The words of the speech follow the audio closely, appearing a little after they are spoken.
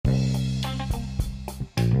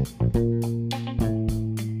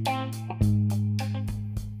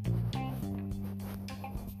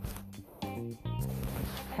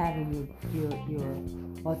Having your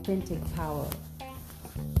authentic power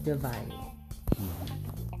divided.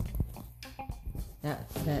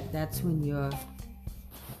 That's when your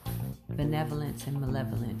benevolence and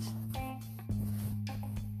malevolence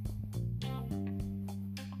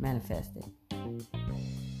manifested.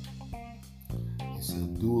 It's a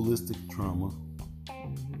dualistic trauma.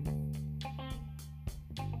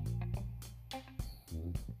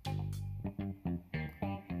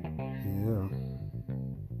 Yeah,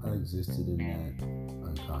 I existed in that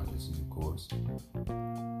unconsciously, of course.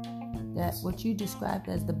 That what you described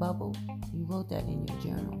as the bubble, you wrote that in your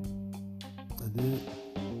journal. I did.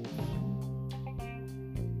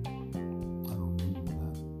 I don't remember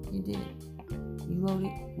that. You did. You wrote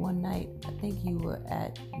it one night. I think you were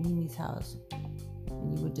at Mimi's house,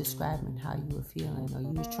 and you were describing how you were feeling, or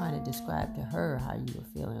you was trying to describe to her how you were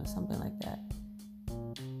feeling, or something like that.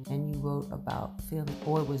 And you wrote about feeling,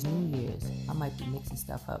 or it was New Year's. I might be mixing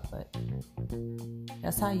stuff up, but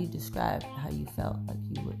that's how you described how you felt, like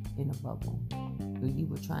you were in a bubble. Or you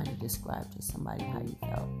were trying to describe to somebody how you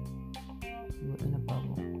felt. You were in a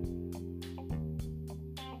bubble.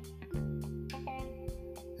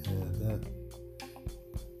 Yeah,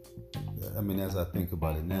 I mean, as I think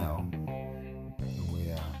about it now, the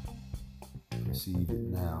way I perceive it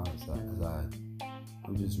now,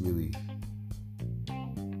 I'm just really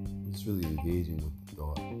engaging with the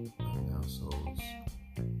thought right now. So it's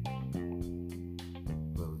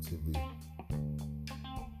relatively,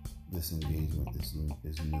 this engagement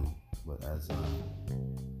is new. But as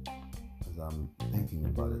I'm thinking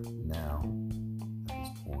about it now, at this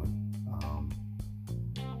point,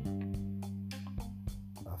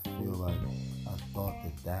 I feel like I thought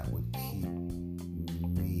that would keep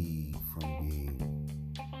me from being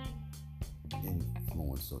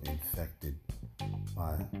influenced or infected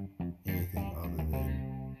by anything other than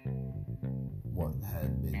what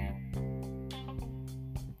had been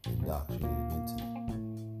indoctrinated into me.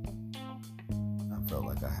 I felt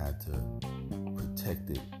like I had to protect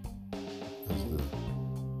it because the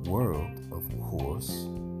world, of course,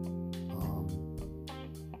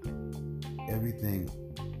 everything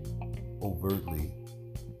overtly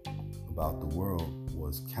about the world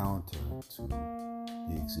was counter to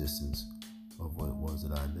the existence of what it was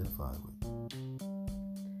that I identified with.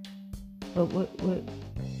 But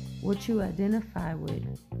what you identify with,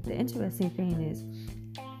 the interesting thing is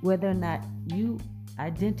whether or not you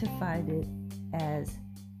identified it as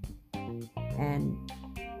an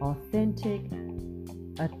authentic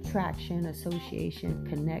attraction, association,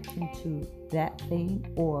 connection to that thing,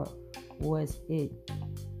 or was it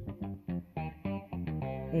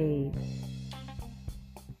a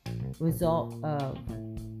result of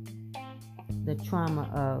the trauma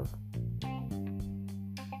of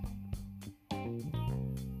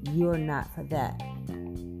you're not for that?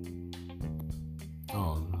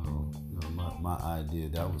 Oh no, my idea,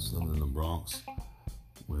 that was still in the Bronx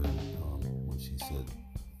when she said,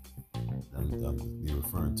 you're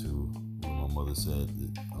referring to when my mother said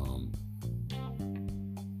that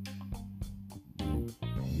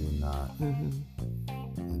you're not. Mm-hmm.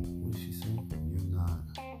 What did she say? You're not.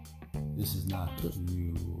 This is not for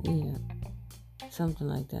you. Yeah, something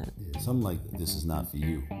like that. Yeah, something like this is not for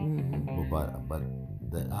you. Mm-hmm. But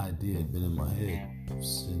that idea had been in my head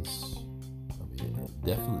since,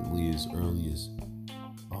 definitely as early as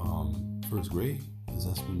first grade, because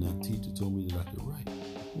that's when that teacher told me that I could write.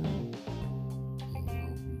 Mm-hmm.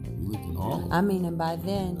 We lived in Harlem. I mean, and by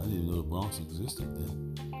then I didn't know the Bronx existed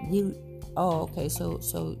then. Okay. So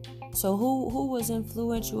who was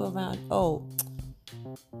influential around? Oh,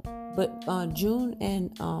 but June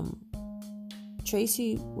and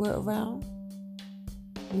Tracy were around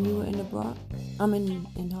when you were in the Bronx.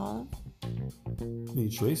 In Harlem. I mean,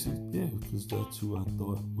 Tracy, yeah, because that's who I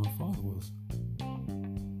thought my father was.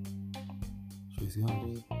 Tracy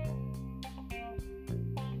Hodges.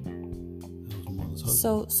 That was my mother's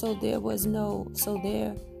husband. So there was no.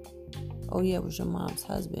 Oh yeah, it was your mom's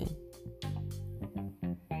husband.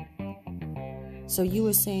 So you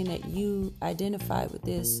were saying that you identified with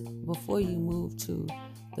this before you moved to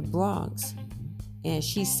the Bronx, and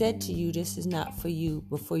she said to you, "This is not for you."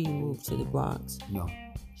 Before you moved to the Bronx. No.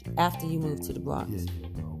 After you moved to the Bronx. Yeah.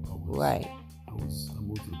 Right. I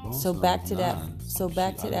moved to the Bronx. So back to that. I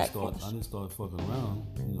didn't start fucking around,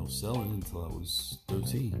 selling until I was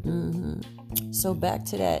 13. Mm-hmm. So back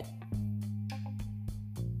to that.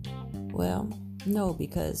 Well, no,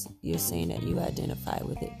 because you're saying that you identify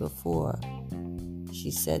with it before she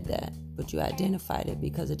said that, but you identified it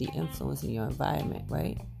because of the influence in your environment,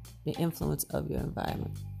 right? The influence of your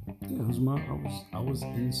environment. Yeah, it was I was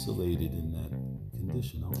insulated in that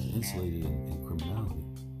condition. I was insulated in criminality.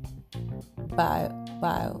 By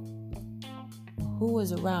who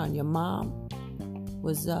was around? Your mom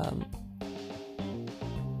was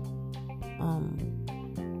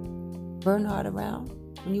Bernard around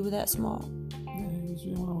when you were that small? Yeah, he was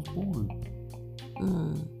here when I was born.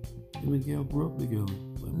 Mm. Him and Gail grew up together.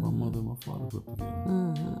 Like my mother and my father grew up together.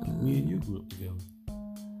 Like me and you grew up together.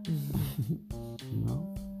 You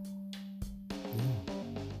know? Yeah.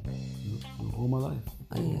 All my life.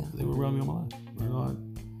 Oh, yeah. They were around me all my life. Bernard,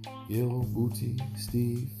 Gail, Booty,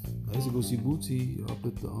 Steve. I used to go see Booty up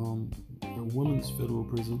at the women's federal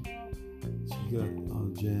prison. She got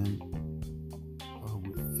jammed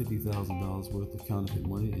with $50,000 worth of counterfeit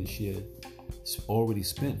money, and she had already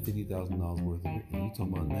spent $50,000 worth of it. And you're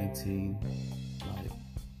talking about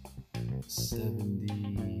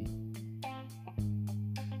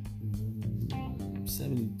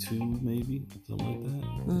 72 maybe, something like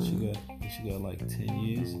that. She got like 10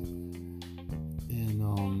 years. And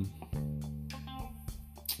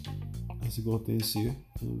I used to go up there and see her.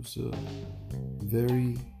 It was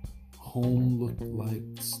very home, looked like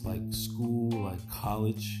school, like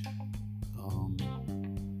college,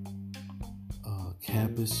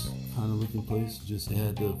 campus kind of looking place. Just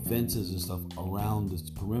had the fences and stuff around the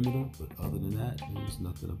perimeter, but other than that, there was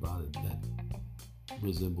nothing about it that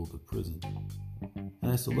resembled a prison. And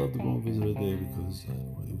I used to love to go and visit her there because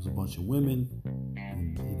it was a bunch of women,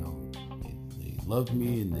 and they loved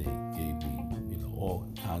me and they gave me all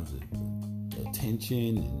kinds of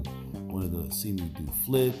attention and wanted to see me do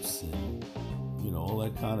flips and all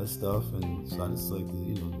that kind of stuff. And so I just like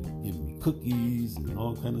giving me cookies and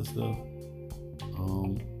all kind of stuff.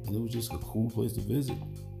 And it was just a cool place to visit.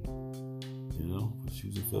 She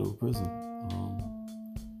was in federal prison.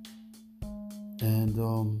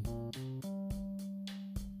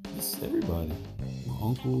 Just everybody, my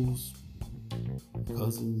uncles,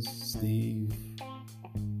 cousins, Steve,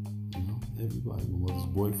 everybody. My mother's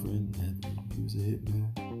boyfriend, Anthony, he was a hitman.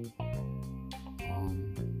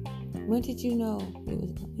 When did you know?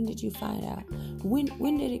 When did you find out?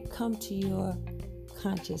 When did it come to your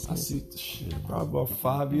consciousness? I see the shit probably about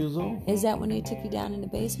 5 years old. Is that when they took you down in the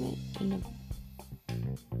basement?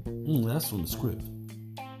 That's from the script.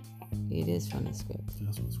 It is from the script.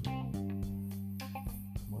 That's from the script.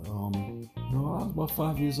 But, no, I was about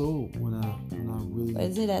 5 years old when I really.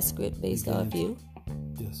 Is it that script based off you?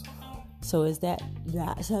 Yes. So is that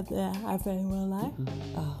not something that happened in real life?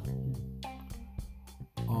 Mm-hmm. Oh.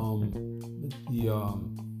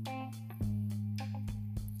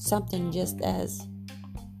 Something just as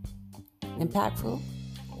impactful?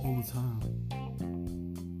 All the time.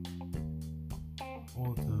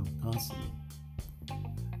 Constantly.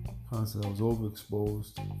 I was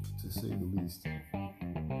overexposed, to say the least.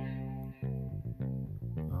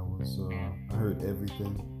 I heard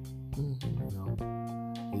everything.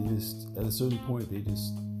 They just, at a certain point, they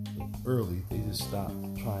just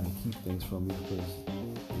stopped trying to keep things from me because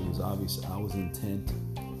it was obvious I was intent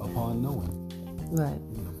upon knowing. Right.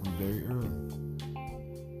 From very early.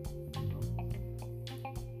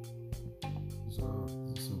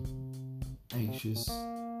 Some anxious,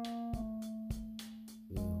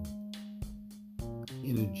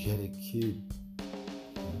 energetic kid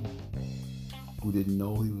who didn't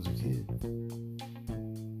know he was a kid.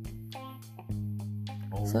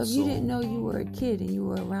 So if you didn't know you were a kid and you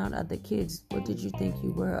were around other kids, what did you think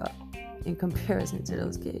you were in comparison to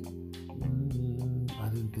those kids? I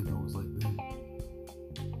didn't think I was like them.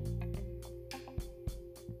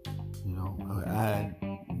 I had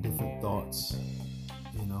different thoughts.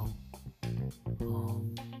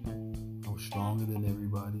 I was stronger than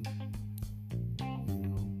everybody.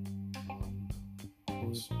 I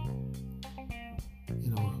was,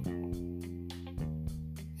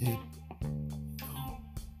 hit,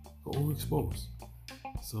 overexposed.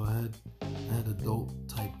 So I had adult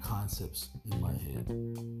type concepts in my head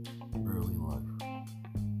early in life.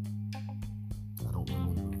 I don't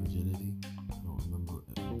remember virginity. I don't remember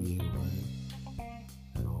being around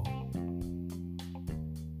at all.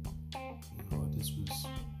 This was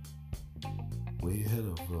way ahead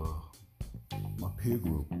of my peer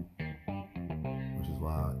group, which is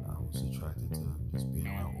why I was attracted to just being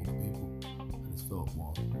around older people. I just felt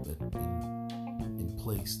more in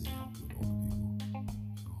place there with older people.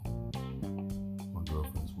 So my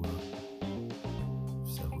girlfriends were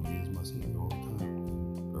several years my senior all the time,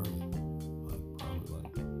 early, probably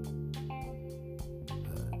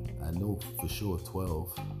I know for sure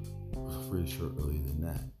 12. I was pretty sure earlier than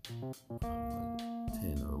that, probably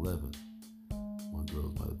 10 or 11.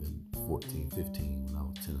 14, 15, when I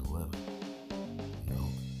was 10 and 11. You know,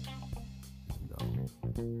 and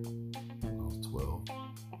when I was 12,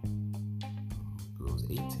 girl was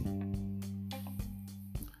 18.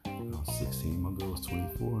 When I was 16, my girl was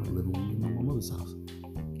 24 and living with me in my mother's house.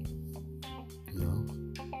 You know?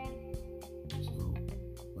 So,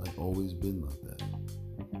 I've always been like that.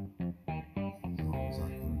 As long as I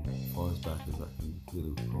can, as far as back as I can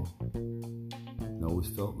clearly recall. And I always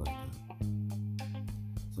felt like that.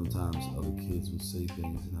 Sometimes other kids would say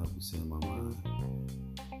things and I would say in my mind,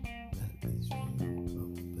 that is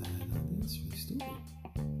really bad. That's really stupid.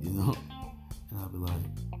 You know? And I'd be like,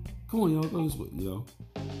 come on, y'all, go this way, you know?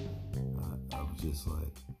 I would just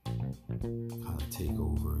like kind of take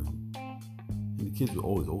over. And the kids were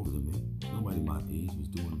always older than me. Nobody my age was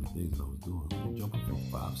doing the things that I was doing. We were jumping from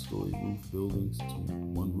 5-story roof buildings to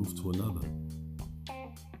one roof to another.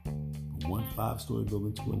 One 5-story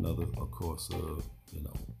building to another across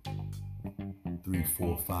 3,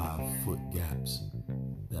 4, 5 foot gaps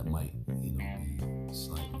that might, be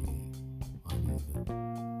slightly uneven,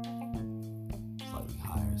 slightly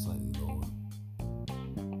higher, slightly lower.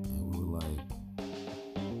 And we were like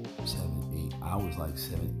 7, 8. I was like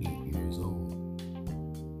 7, 8 years old.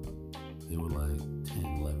 They were like 10,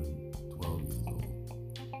 11, 12 years old.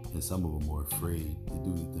 And some of them were afraid to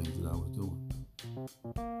do the things that I was doing.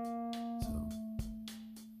 So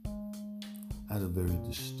I had a very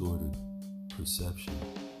distorted perception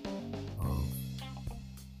of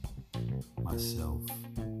myself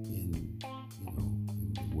in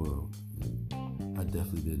the world. And I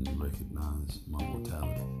definitely didn't recognize my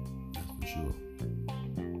mortality, that's for sure.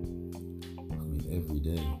 I mean, every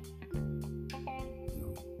day,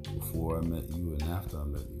 before I met you and after I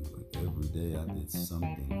met you, like every day I did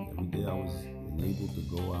something. Every day I was enabled to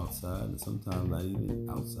go outside, and sometimes not even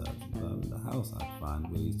outside. Sometimes in the house I'd find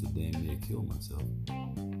ways to damn near kill myself.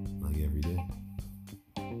 Like every day.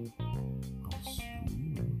 I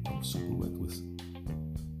was super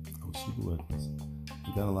reckless. I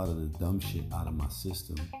got a lot of the dumb shit out of my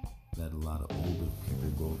system that a lot of older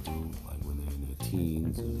people go through, like when they're in their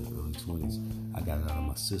teens or their early 20s. I got it out of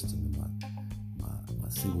my system in my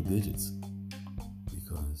single digits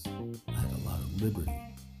because I had a lot of liberty.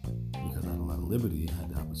 Because I had a lot of liberty, I had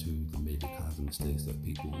the opportunity to make the kinds of mistakes that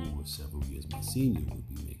people who were several years my senior would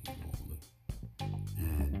be making normally.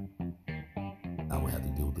 And I would have to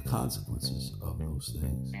deal with the consequences of those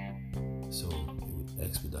things. So it would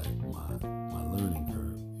expedite my learning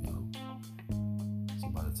curve, So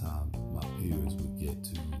by the time my peers would get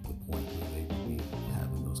to the point where they would be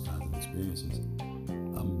having those kinds of experiences,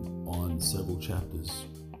 I'm on several chapters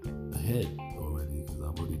ahead already because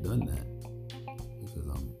I've already done that. Because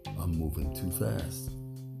I'm moving too fast.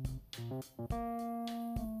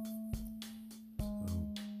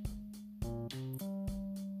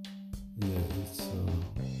 So,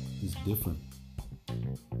 yeah, it's different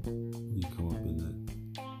when you come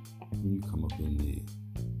up in the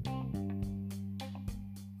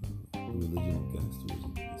religion of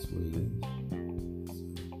gangsterism. That's what it is.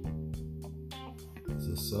 It's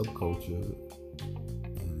a subculture,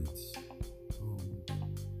 and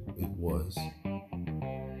it was.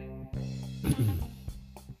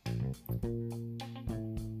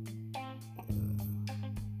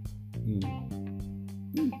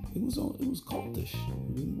 It was cultish. It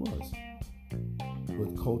really was. But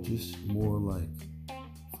cultish more like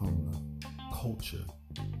from the culture.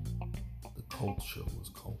 The culture was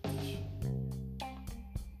cultish.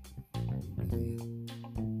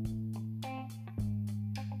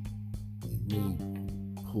 It really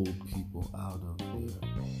pulled people out of their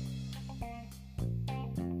states.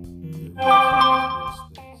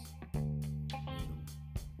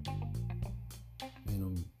 Made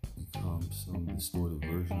them become some distorted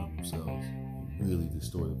version of themselves. Really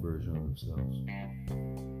distorted version of themselves.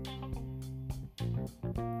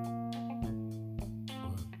 But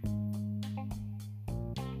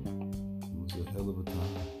it was a hell of a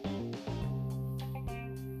time.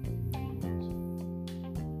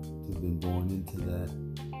 To have been born into that,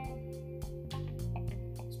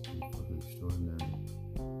 it's pretty fucking extraordinary.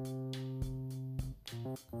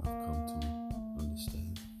 I've come to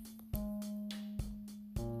understand.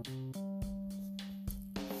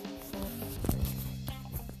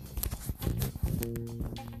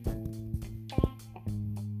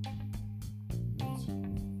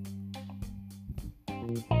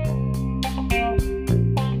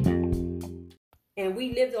 And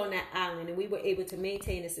we lived on that island, and we were able to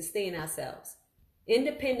maintain and sustain ourselves,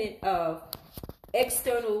 independent of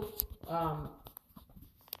external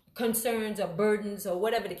concerns or burdens or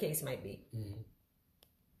whatever the case might be. Mm-hmm.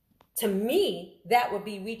 To me, that would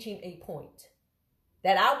be reaching a point.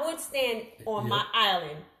 that I would stand on my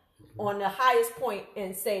island on the highest point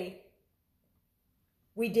and say,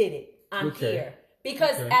 we did it. I'm here.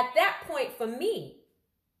 Because at that point for me,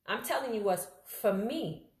 I'm telling you what's for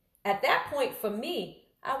me. At that point for me,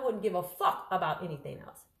 I wouldn't give a fuck about anything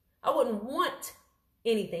else. I wouldn't want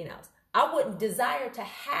anything else. I wouldn't desire to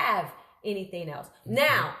have anything else.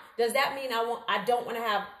 Now, does that mean I don't want to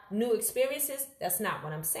have new experiences? That's not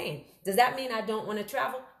what I'm saying. Does that mean I don't want to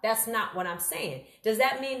travel? That's not what I'm saying. Does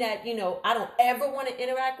that mean that, I don't ever want to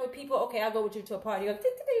interact with people? Okay, I'll go with you to a party.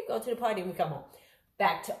 Go to the party and we come home.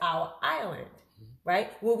 Back to our island,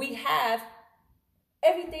 right? Where we have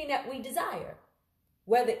everything that we desire.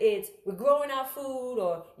 Whether it's we're growing our food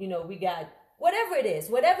or, we got whatever it is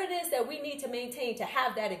that we need to maintain to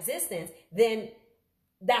have that existence, then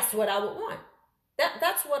that's what I would want.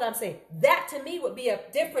 That's what I'm saying. That to me would be a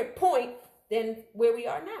different point than where we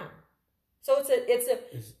are now. So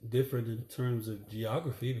it's different in terms of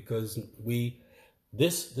geography because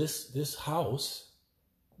this house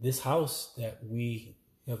that we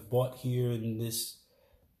have bought here in this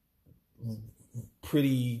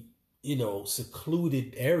pretty,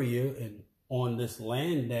 secluded area and on this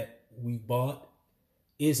land that we bought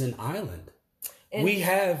is an island. And we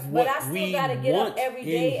have what we want. But I still got to get up every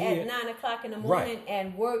day at 9:00 in the morning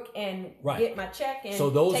and work and get my check and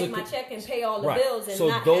take my check and pay all the bills and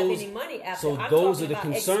not have any money after. So those are the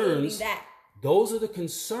concerns. Those are the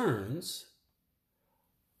concerns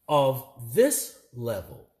of this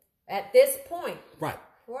level. At this point. Right.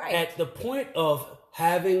 At the point of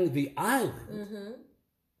having the island,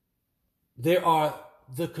 there are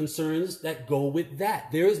the concerns that go with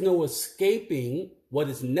that. There is no escaping what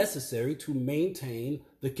is necessary to maintain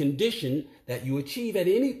the condition that you achieve at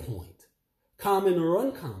any point, common or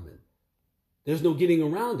uncommon. There's no getting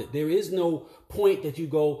around it. There is no point that you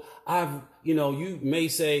go, you may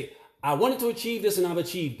say, I wanted to achieve this and I've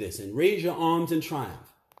achieved this, and raise your arms in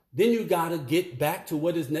triumph. Then you got to get back to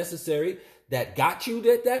what is necessary that got you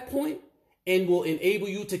at that point and will enable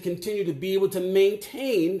you to continue to be able to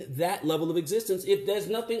maintain that level of existence. If there's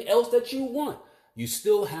nothing else that you want, you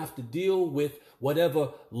still have to deal with whatever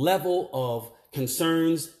level of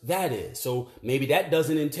concerns that is. So maybe that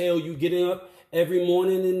doesn't entail you getting up every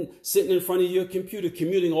morning and sitting in front of your computer,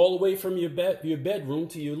 commuting all the way from your bedroom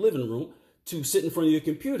to your living room to sit in front of your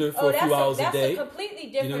computer for a few hours a day. That's a completely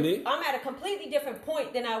different. You know what I mean? I'm at a completely different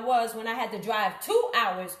point than I was when I had to drive 2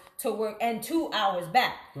 hours to work and 2 hours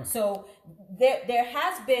back. Right. So there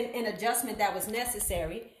has been an adjustment that was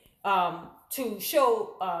necessary to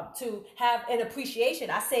show, to have an appreciation.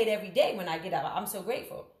 I say it every day when I get up. I'm so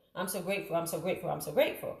grateful. I'm so grateful. I'm so grateful. I'm so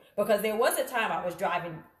grateful. Because there was a time I was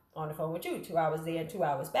driving on the phone with you, 2 hours there and 2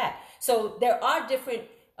 hours back. So there are different,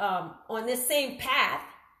 on this same path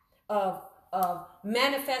of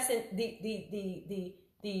manifesting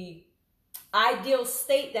the ideal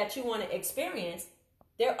state that you want to experience,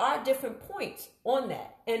 there are different points on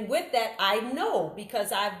that. And with that, I know,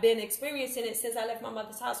 because I've been experiencing it since I left my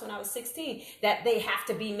mother's house when I was 16, that they have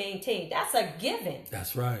to be maintained. That's a given.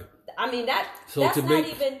 That's right. I mean, that's not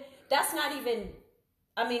even,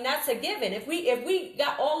 I mean, that's a given. If we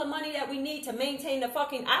got all the money that we need to maintain the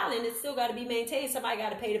fucking island, it's still got to be maintained. Somebody got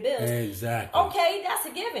to pay the bills. Exactly. Okay, that's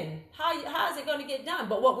a given. How is it going to get done?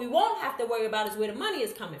 But what we won't have to worry about is where the money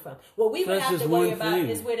is coming from. What we would have to worry about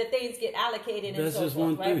is where the things get allocated and so forth. That's just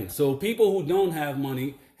one thing. So people who don't have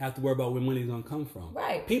money have to worry about where money is going to come from.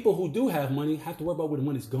 Right. People who do have money have to worry about where the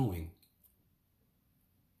money's going.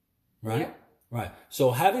 Right? Yeah. Right.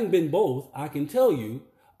 So having been both, I can tell you,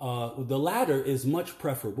 the latter is much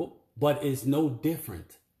preferable, but it's no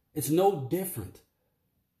different. It's no different.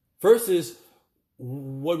 First is,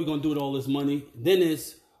 what are we going to do with all this money? Then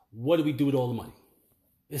is, what do we do with all the money?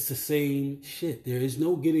 It's the same shit. There is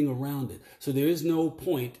no getting around it. So there is no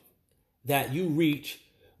point that you reach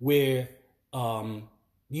where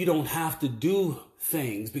you don't have to do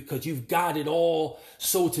things because you've got it all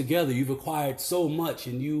so together. You've acquired so much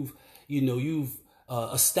and you've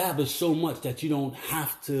established so much that you don't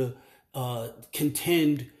have to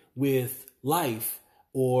contend with life,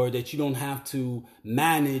 or that you don't have to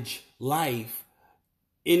manage life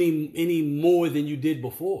any more than you did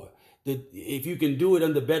before. If you can do it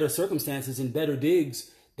under better circumstances and better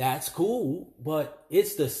digs, that's cool, but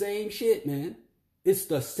it's the same shit, man. It's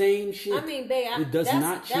the same shit. I mean, babe, it does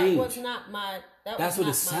not change. That was not my. That's what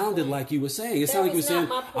it sounded like you were saying. It sounded like you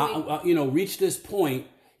were saying, reach this point,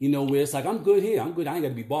 where it's like, I'm good here. I'm good. I ain't got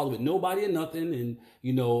to be bothered with nobody or nothing. And,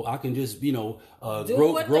 I can just, grow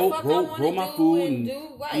my food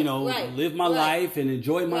and, live my life and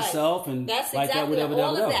enjoy myself and that's like exactly that, whatever.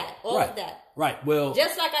 All of that. Right. Well,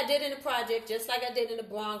 just like I did in the project, just like I did in the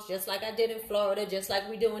Bronx, just like I did in Florida, just like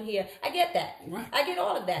we're doing here. I get that. Right. I get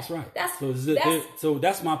all of that. That's right. That's so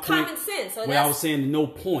that's my point. Common sense. So where I was saying no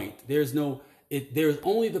point. There's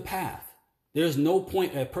only the path. There's no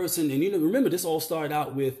point a person, and remember this all started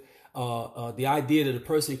out with the idea that a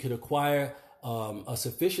person could acquire a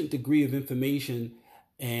sufficient degree of information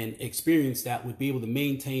and experience that would be able to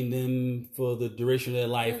maintain them for the duration of their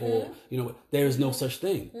life, or there is no such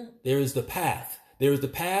thing. There is the path. There is the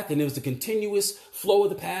path, and there's the continuous flow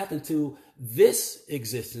of the path until this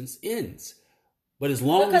existence ends. But as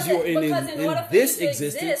long as you're in this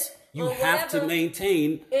existence, you have to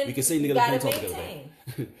maintain. We can say nigga can't talk together.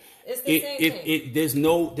 It's the same thing. There's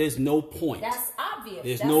no point. That's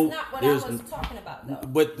obvious. That's not what I was talking about, though.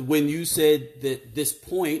 But when you said that this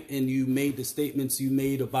point, and you made the statements you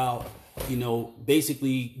made about,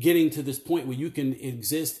 basically getting to this point where you can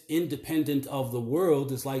exist independent of the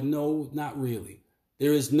world, it's like, no, not really.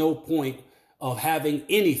 There is no point of having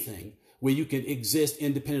anything where you can exist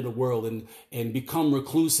independent of the world and become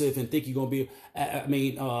reclusive and think you're going to be,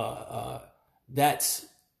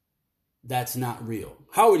 that's not real.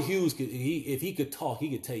 Howard Hughes, if he could talk, he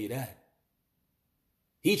could tell you that.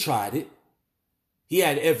 He tried it. He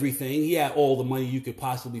had everything. He had all the money you could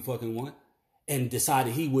possibly fucking want, and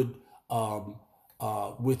decided he would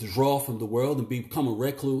withdraw from the world and become a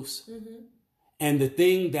recluse. Mm-hmm. And the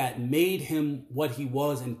thing that made him what he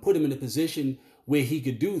was and put him in a position where he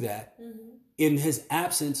could do that, in his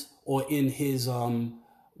absence or in his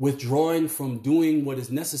withdrawing from doing what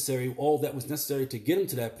is necessary, all that was necessary to get him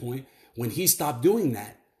to that point, when he stopped doing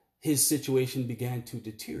that, his situation began to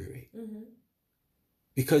deteriorate. Mm-hmm.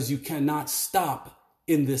 Because you cannot stop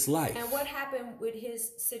in this life. And what happened with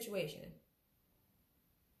his situation?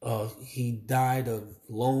 He died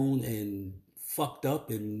alone and fucked up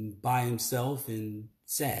and by himself and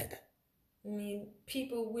sad. I mean,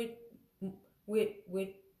 people with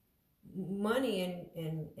money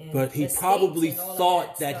and but he probably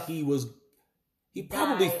thought that he was. He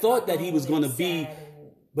probably thought that he was going to be.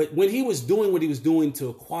 But when he was doing what he was doing to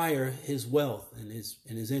acquire his wealth and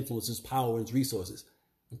his influence, his power, his resources,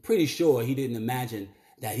 I'm pretty sure he didn't imagine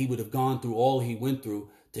that he would have gone through all he went through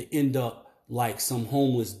to end up like some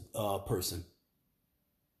homeless person.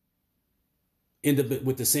 End up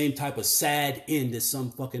with the same type of sad end as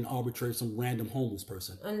some fucking arbitrary, some random homeless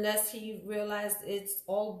person. Unless he realized it's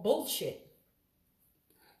all bullshit.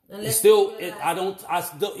 Even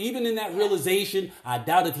in that realization, I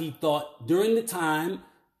doubt if he thought during the time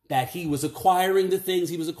that he was acquiring the things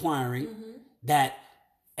he was acquiring, that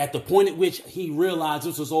at the point at which he realized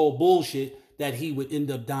this was all bullshit, that he would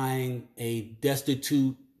end up dying a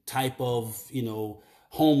destitute type of,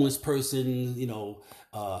 homeless person,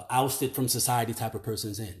 ousted from society type of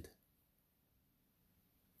person's end.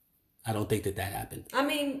 I don't think that happened. I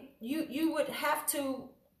mean, you would have to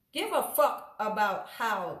give a fuck about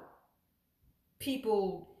how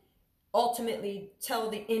people ultimately tell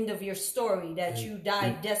the end of your story, that you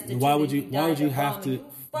died destitute. Why would you have to?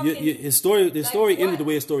 The story ended the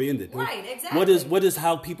way a story ended. Right, exactly. What is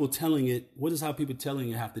how people telling it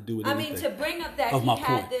have to do with anything? I mean, to bring up that he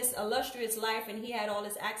had this illustrious life and he had all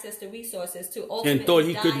this access to resources to ultimately and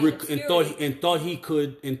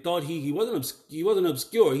thought he wasn't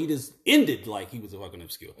obscure. He just ended like he was fucking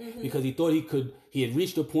obscure because he thought he had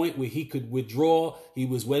reached a point where he could withdraw. He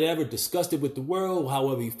was whatever, disgusted with the world,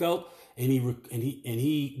 however he felt, and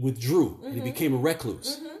he withdrew and he became a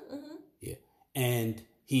recluse. Yeah, and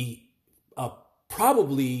he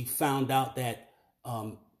probably found out that,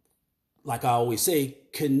 like I always say,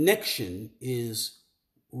 connection is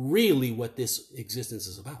really what this existence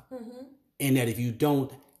is about. And that if you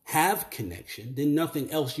don't have connection, then nothing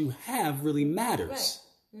else you have really matters.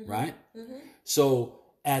 Right? So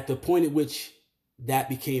at the point at which that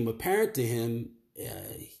became apparent to him,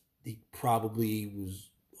 he probably was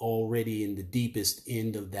already in the deepest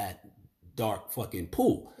end of that dark fucking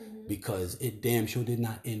pool, because it damn sure did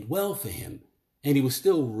not end well for him. And he was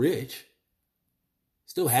still rich.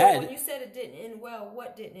 Still had. So when you said it didn't end well,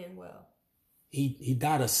 what didn't end well? He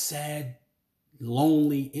died a sad,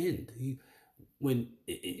 lonely end.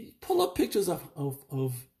 Pull up pictures of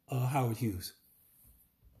Howard Hughes,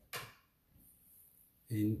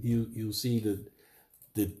 and you'll see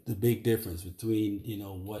the big difference between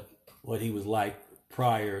what he was like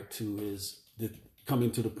prior to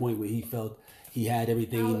coming to the point where he felt he had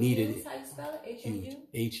everything he needed. Hughes, how you spell it?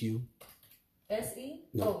 H-U-U? H-U.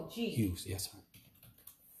 No, O-G. Hughes, yes, sir.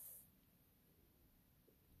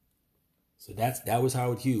 So that was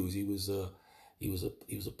Howard Hughes. He was a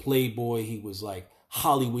playboy. He was like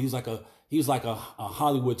Hollywood. He was like a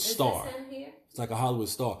Hollywood star. Is this him here? It's like a Hollywood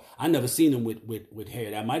star. I never seen him with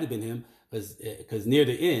hair. That might have been him because near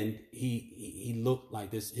the end he looked like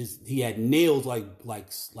this. He had nails like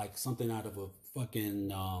something out of a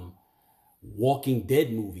fucking Walking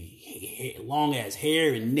Dead movie. Long ass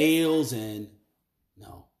hair and nails and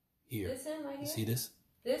no here. This him right here? You see this?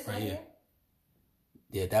 This right here?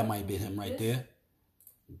 Yeah, that might be him right there.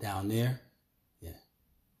 Down there. Yeah.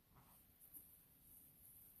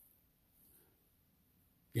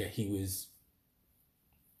 Yeah, he was.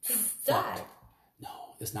 He died. No,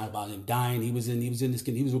 it's not about him dying. He was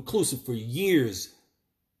reclusive for years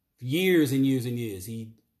and years and years.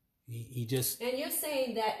 He just. And you're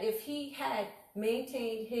saying that if he had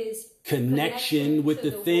maintained his connection with the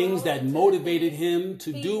things that motivated him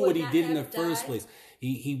to do what he did in the first place,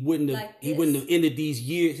 he wouldn't have ended these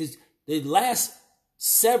years. The last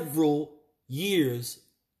several years,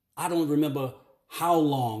 I don't remember how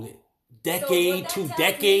long. Decade, so 2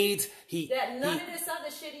 decades. None of this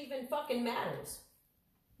other shit even fucking matters.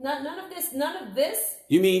 None of this.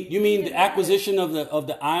 You mean the acquisition of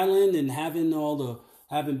the island and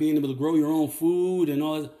being able to grow your own food and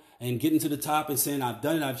all, and getting to the top and saying I've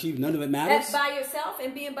done it, I've achieved. None of it matters. That's by yourself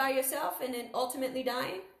and being by yourself and then ultimately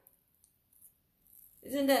dying.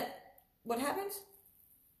 Isn't that what happens?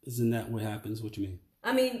 Isn't that what happens? What you mean?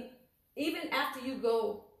 I mean, even after you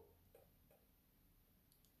go.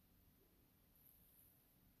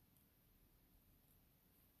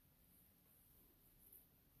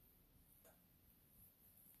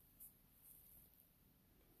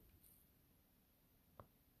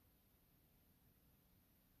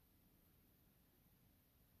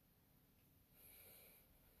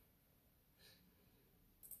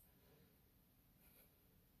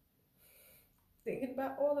 Thinking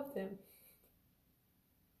about all of them.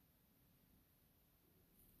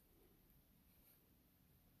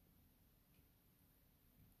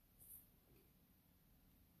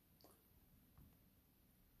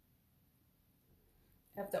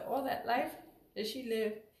 After all that life that she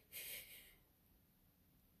lived.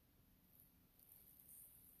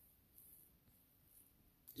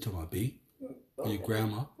 You talking about B? Your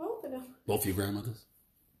grandma? Both of them. Both your grandmothers?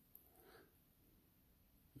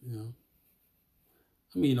 Yeah.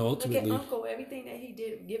 I mean, ultimately, look at Uncle. Everything that he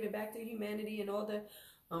did, give it back to humanity, and all the,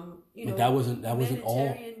 but that wasn't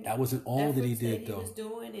all. That wasn't all that he did, though. He was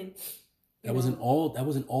doing, and that wasn't all. That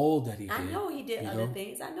wasn't all that he did. I know he did other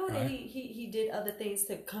things. I know that he did other things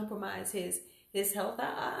to compromise his health.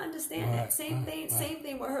 I understand that. Same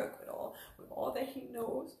thing with her. With all that he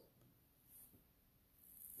knows.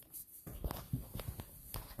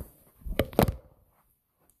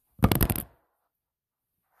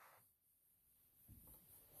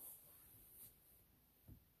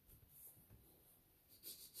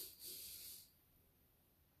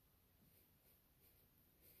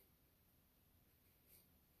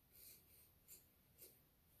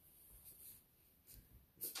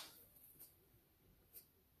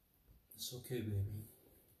 It's okay, baby. It's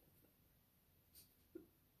okay.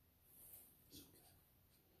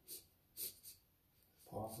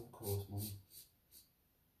 Pause, of course, Mom.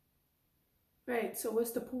 Right, so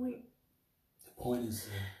what's the point? The point is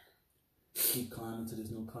keep climbing till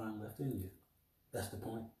there's no climb left in you. That's the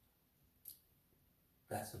point.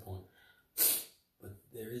 That's the point. But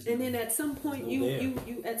there is. And then at some point, you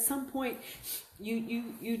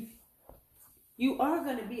are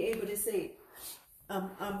going to be able to say, I'm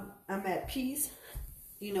at peace.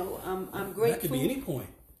 You know, I'm grateful. That could be any point.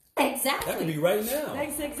 Exactly. That could be right now.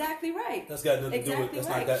 That's exactly right. That's got nothing to do with. That's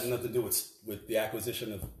not got nothing to do with the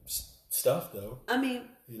acquisition of stuff, though. I mean,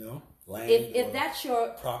 you know, land. If that's your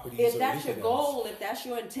properties, if that's your goal, if that's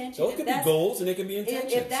your intention, those could be goals and they can be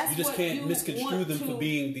intentions. If that's you just can't misconstrue them for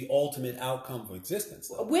being the ultimate outcome of existence.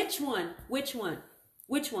 Though. Which one?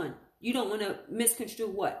 You don't want to misconstrue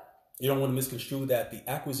what? You don't want to misconstrue that the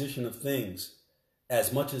acquisition of things,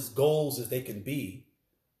 as much as goals as they can be,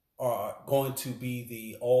 are going to be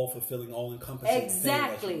the all-fulfilling, all-encompassing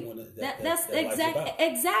exactly. thing That's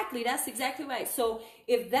exactly right. So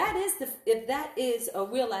if that is a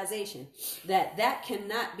realization that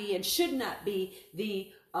cannot be and should not be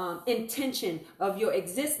the intention of your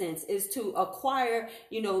existence, is to acquire,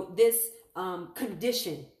 this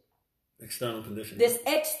condition, this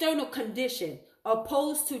external condition,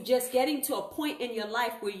 opposed to just getting to a point in your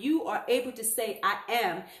life where you are able to say, I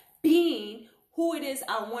am being who it is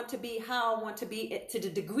I want to be, how I want to be, to the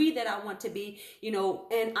degree that I want to be,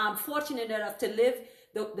 and I'm fortunate enough to live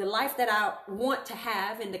the life that I want to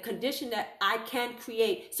have and the condition that I can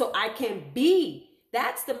create so I can be.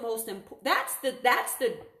 That's the most important. That's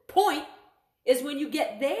the point, is when you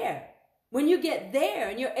get there. When you get there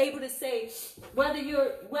and you're able to say, whether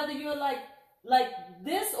you're like like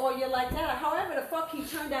this or you're like that, or however the fuck he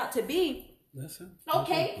turned out to be. That's it.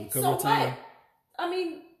 Okay, so what? I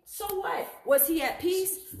mean, so what? Was he at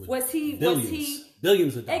peace? Was he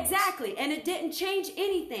billions of dollars? Exactly, and it didn't change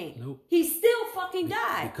anything. Nope. He still fucking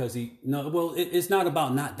died because it's not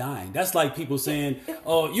about not dying. That's like people saying,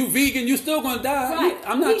 "Oh, you vegan, you still gonna die." Right.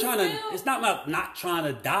 I'm not trying to. It's not about not trying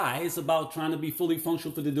to die. It's about trying to be fully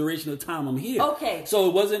functional for the duration of the time I'm here. Okay. So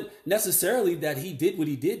it wasn't necessarily that he did what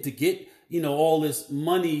he did to get all this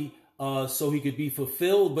money so he could be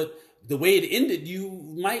fulfilled, but the way it ended, you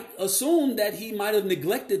might assume that he might have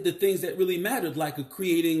neglected the things that really mattered, like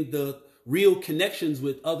creating the real connections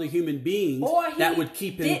with other human beings that would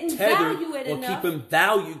keep him tethered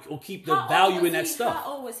or keep the value in that stuff.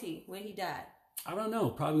 How old was he when he died? I don't know,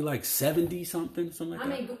 probably like 70 something like that. I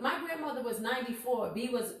mean, my grandmother was 94. B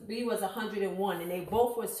was 101, and they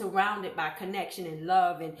both were surrounded by connection and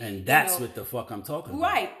love, and that's what the fuck I'm talking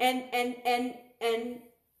about. Right, and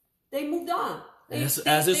they moved on. As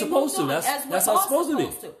it's supposed to. That's how it's supposed to be.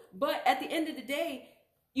 But at the end of the day,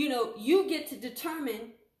 you get to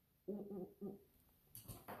determine.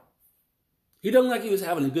 He doesn't look like he was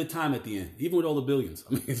having a good time at the end, even with all the billions.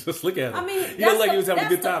 I mean, just look at him. I mean, he doesn't look like he was having a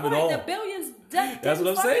good time at all. The billions doesn't That's what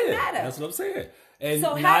I'm saying. Matter. That's what I'm saying. And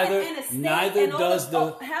so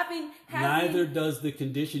neither does the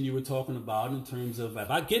condition you were talking about in terms of if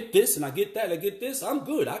I get this and I get that, I get this, I'm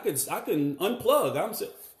good. I can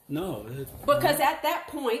unplug. No. Because at that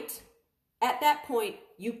point,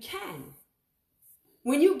 you can.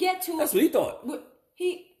 When you get to that's what he thought.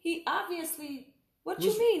 He obviously. What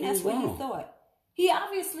you mean? That's what he thought. He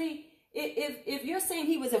obviously, if you're saying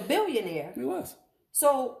he was a billionaire, he was.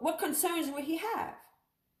 So what concerns would he have?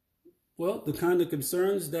 Well, the kind of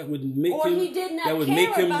concerns that would make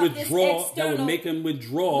him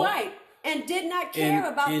withdraw. Right. And did not care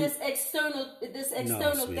about this external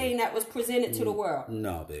thing that was presented to the world.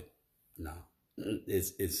 No, babe. No.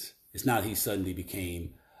 It's not he suddenly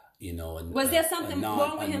became, was there something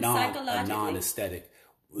wrong with him psychologically? A non-aesthetic.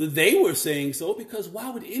 They were saying so because why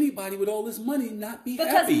would anybody with all this money not be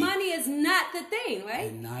happy? Because money is not the thing, right?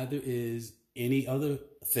 And neither is any other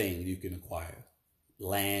thing you can acquire.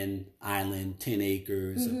 Land, island, 10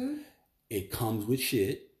 acres. Mm-hmm. It comes with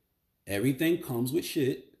shit. Everything comes with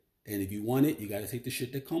shit. And if you want it, you got to take the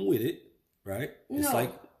shit that come with it, right? No. It's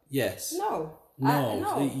like, yes. No.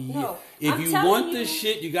 No. If you want the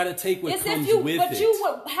shit, you got to take what comes with it. But you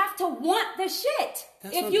would have to want the shit.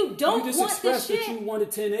 If you don't want the shit. You just expressed that you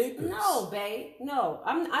wanted 10 acres. No, babe. No.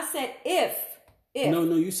 I said if. No,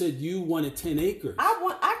 you said you wanted 10 acres.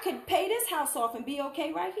 I could pay this house off and be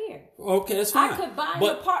okay right here. Okay, that's fine. I could buy an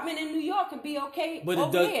apartment in New York and be okay.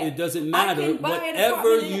 But it doesn't matter.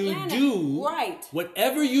 Whatever you do, right?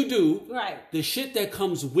 Whatever you do, right? The shit that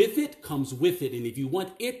comes with it comes with it, and if you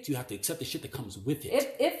want it, you have to accept the shit that comes with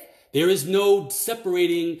it. If there is no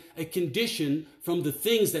separating a condition from the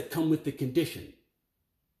things that come with the condition.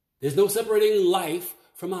 There's no separating life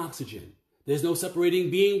from oxygen. There's no separating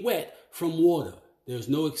being wet from water. There's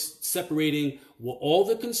no separating all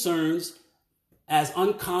the concerns, as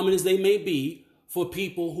uncommon as they may be, for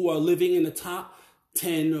people who are living in the top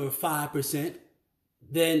 10 or 5%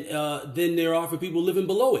 than there are for people living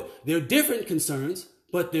below it. There are different concerns,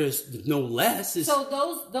 but there's no less. So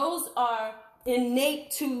those are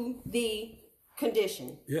innate to the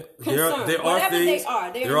condition. Yeah, there are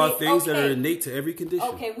things that are innate to every condition.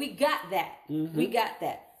 Okay, we got that. Mm-hmm. We got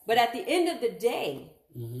that. But at the end of the day,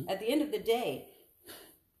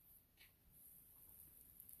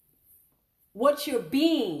 what you're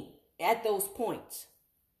being at those points,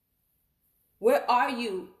 where are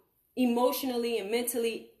you emotionally and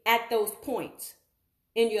mentally at those points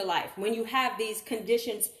in your life when you have these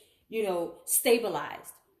conditions,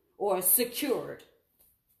 stabilized or secured?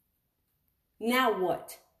 Now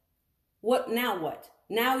what? Now what?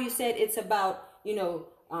 Now you said it's about,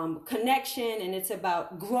 connection, and it's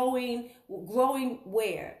about growing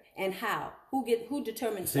where and how? Who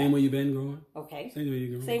determines Same that? way you've been growing. Okay. Same way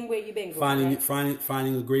you're growing. Same way you've been growing.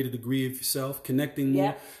 Finding a greater degree of yourself, connecting more.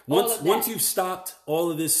 Yeah, once you've stopped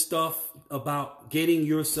all of this stuff about getting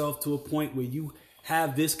yourself to a point where you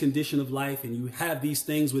have this condition of life and you have these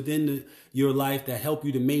things within your life that help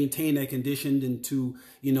you to maintain that condition and to,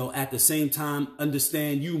 at the same time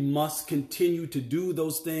understand you must continue to do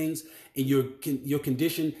those things, and your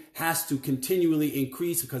condition has to continually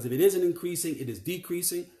increase, because if it isn't increasing, it is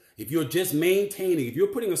decreasing. If you're just maintaining, if you're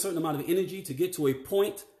putting a certain amount of energy to get to a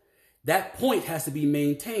point, that point has to be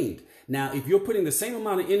maintained. Now, if you're putting the same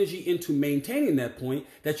amount of energy into maintaining that point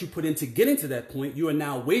that you put into getting to that point, you are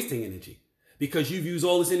now wasting energy, because you've used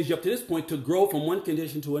all this energy up to this point to grow from one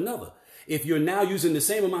condition to another. If you're now using the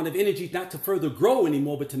same amount of energy not to further grow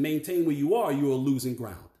anymore, but to maintain where you are losing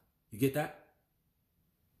ground. You get that?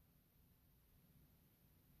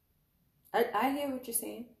 I hear what you're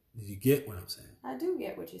saying. You get what I'm saying? I do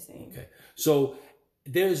get what you're saying. Okay. So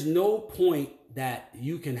there's no point that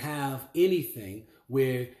you can have anything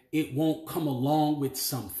where it won't come along with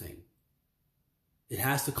something. It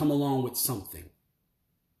has to come along with something.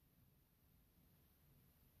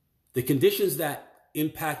 The conditions that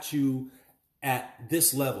impact you at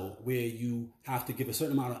this level, where you have to give a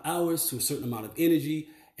certain amount of hours to a certain amount of energy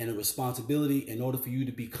and a responsibility in order for you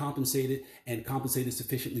to be compensated, and compensated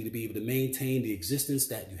sufficiently to be able to maintain the existence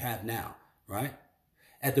that you have now, right?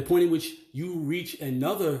 At the point in which you reach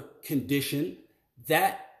another condition,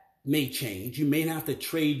 that may change. You may have to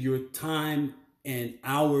trade your time and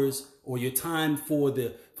hours, or your time for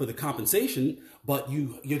the compensation, but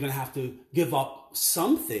you're going to have to give up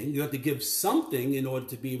something. You have to give something in order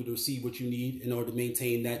to be able to receive what you need in order to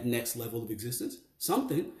maintain that next level of existence.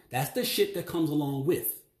 Something. That's the shit that comes along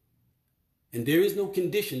with. And there is no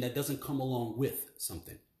condition that doesn't come along with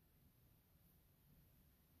something.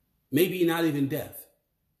 Maybe not even death,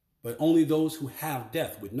 but only those who have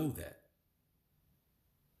death would know that.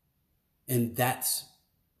 And that's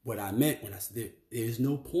what I meant when I said there is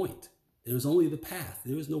no point. There's only the path.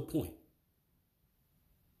 There is no point.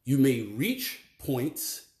 You may reach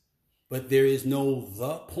points, but there is no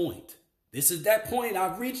the point. This is that point.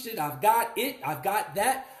 I've reached it. I've got it. I've got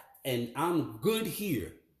that. And I'm good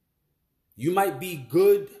here. You might be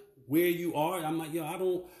good where you are. I'm like, I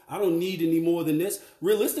don't need any more than this.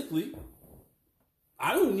 Realistically,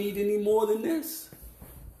 I don't need any more than this.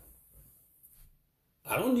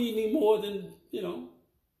 I don't need any more than,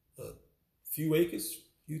 a few acres,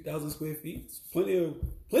 few thousand square feet. It's plenty of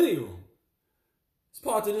room. It's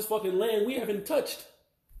parts of this fucking land we haven't touched.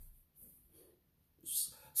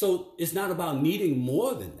 So it's not about needing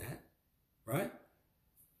more than that, right?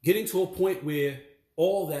 Getting to a point where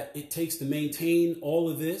all that it takes to maintain all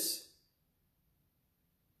of this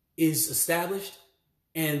is established,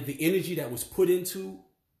 and the energy that was put into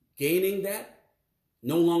gaining that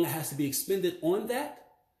no longer has to be expended on that.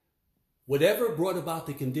 Whatever brought about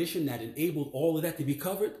the condition that enabled all of that to be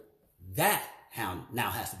covered, that now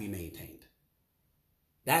has to be maintained.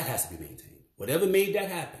 That has to be maintained. Whatever made that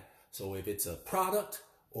happen. So if it's a product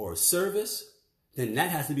or a service, then that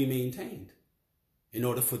has to be maintained in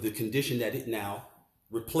order for the condition that it now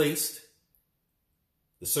replaced,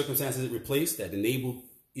 the circumstances it replaced that enabled,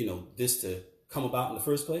 this to come about in the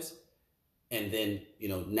first place. And then,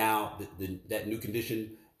 now that new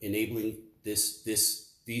condition enabling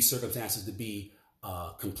these circumstances to be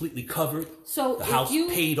completely covered. So the house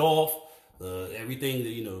paid off, everything,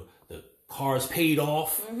 the cars paid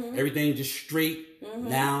off, everything just straight. Mm-hmm.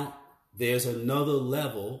 Now there's another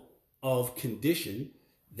level of condition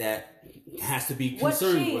that has to be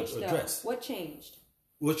concerned with or addressed. What changed?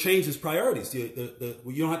 What changed is priorities. You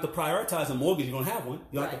don't have to prioritize a mortgage if you don't have one.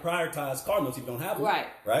 You don't have to prioritize car notes if you don't have one.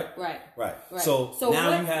 Right. So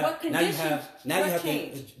now you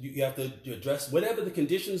have to address whatever the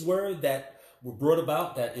conditions were that were brought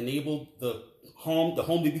about that enabled the home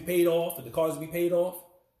to be paid off and the cars to be paid off.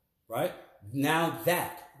 Right? Now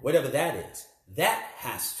that, whatever that is, that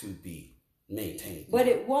has to be maintained. But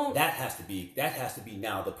it won't. That has to be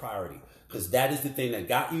now the priority. Because that is the thing that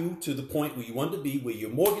got you to the point where you wanted to be, where you're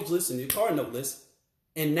mortgageless and your car noteless.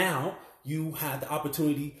 And now you have the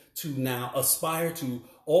opportunity to now aspire to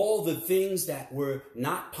all the things that were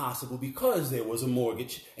not possible because there was a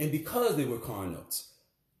mortgage and because there were car notes.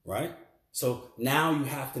 Right? So now you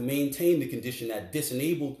have to maintain the condition that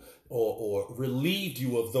disenabled or relieved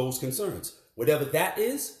you of those concerns. Whatever that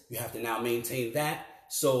is, you have to now maintain that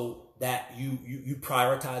so that you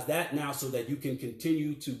prioritize that now so that you can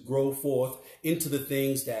continue to grow forth into the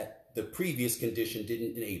things that the previous condition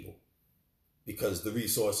didn't enable because the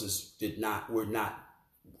resources were not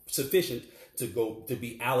sufficient to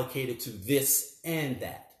be allocated to this and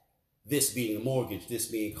that. This being a mortgage, this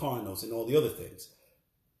being car notes and all the other things.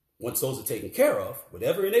 Once those are taken care of,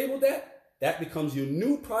 whatever enabled that becomes your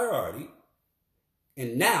new priority.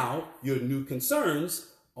 And now your new concerns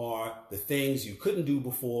are the things you couldn't do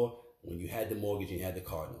before when you had the mortgage and you had the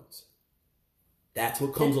car notes. That's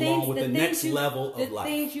what comes along with the next level of life.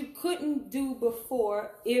 The things you couldn't do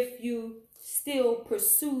before if you still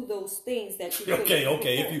pursue those things that you couldn't do before.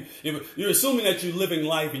 If you're assuming that you're living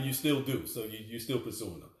life and you still do, so you're still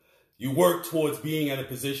pursuing them. You work towards being at a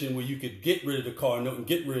position where you could get rid of the car note and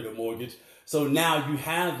get rid of the mortgage. So now you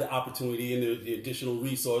have the opportunity and the additional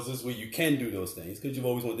resources where you can do those things because you've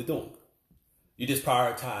always wanted to do them. You just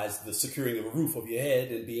prioritize the securing of a roof over your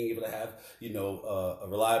head and being able to have, a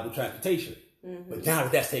reliable transportation. Mm-hmm. But now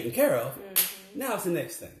that that's taken care of, now it's the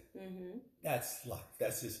next thing. Mm-hmm. That's life.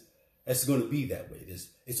 That's going to be that way.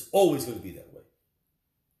 It's always going to be that way.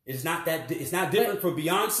 It's not different for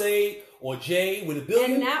Beyonce or Jay with $1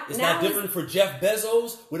 billion. It's not different for Jeff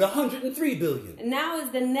Bezos with $103 billion. Now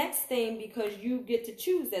is the next thing because you get to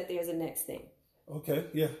choose that there's a next thing. Okay,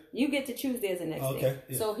 yeah. You get to choose there's a next thing. Okay.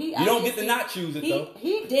 Yeah. So you don't get to not choose it though.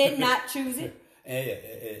 He did not choose it.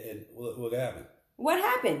 and what happened? What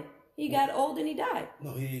happened? He got old and he died.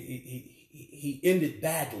 No, he ended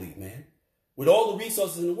badly, man. With all the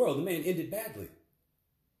resources in the world, the man ended badly.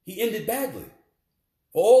 He ended badly.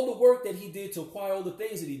 For all the work that he did to acquire all the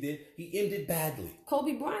things that he did, he ended badly.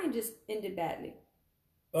 Kobe Bryant just ended badly.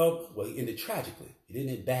 Well, he ended tragically. He didn't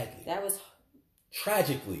end badly. That was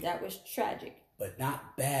tragically. That was tragic. But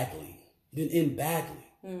not badly. He didn't end badly.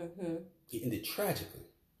 Mm-hmm. He ended tragically.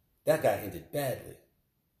 That guy ended badly.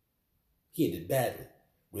 He ended badly.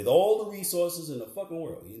 With all the resources in the fucking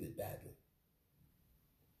world, he ended badly.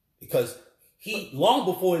 Because long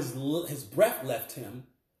before his breath left him,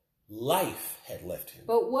 life had left him.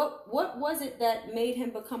 But what was it that made him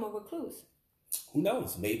become a recluse? Who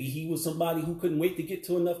knows? Maybe he was somebody who couldn't wait to get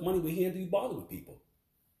to enough money where he had to be bothered with people.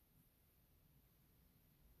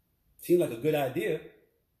 Seemed like a good idea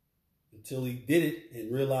until he did it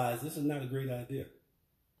and realized this is not a great idea.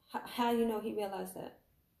 How do you know he realized that?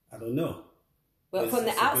 I don't know. But from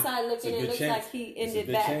the outside looking in, it looks like he ended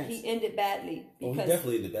badly. He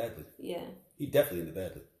definitely ended badly. Yeah. He definitely ended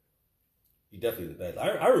badly.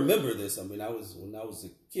 I remember this. I mean, when I was a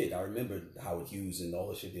kid, I remember Howard Hughes and all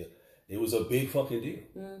that shit there. It was a big fucking deal.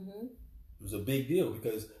 Mm-hmm. It was a big deal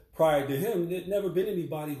because prior to him, there'd never been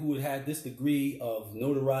anybody who had had this degree of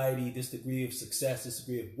notoriety, this degree of success, this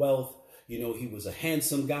degree of wealth. He was a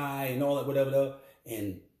handsome guy and all that, whatever.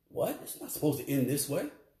 And what? It's not supposed to end this way.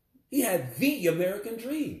 He had the American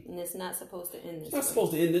dream. And it's not supposed to end this way. It's not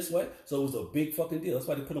supposed to end this way. So it was a big fucking deal. That's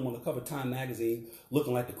why they put him on the cover of Time magazine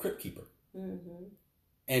looking like the Crypt Keeper. Mm-hmm.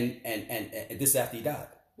 And this after he died.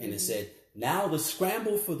 Mm-hmm. And it said, now the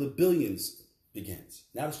scramble for the billions begins.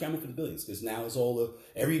 Now the scramble for the billions. Because now it's all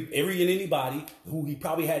every and anybody who he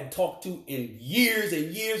probably hadn't talked to in years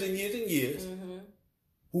and years and years and years, mm-hmm.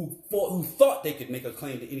 who thought they could make a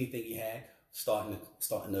claim to anything he had, starting to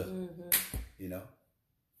mm-hmm.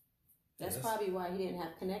 That's probably why he didn't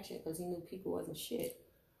have connection, because he knew people wasn't shit.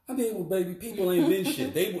 I mean, well, baby, people ain't been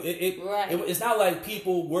shit. It's not like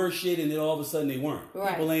people were shit and then all of a sudden they weren't.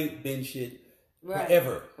 Right. People ain't been shit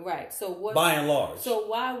forever. Right. So what? By and large. So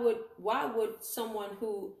why would someone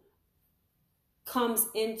who comes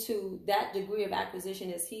into that degree of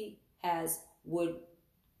acquisition as he has would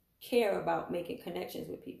care about making connections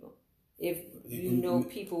with people if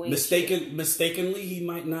people ain't shit? Mistakenly, he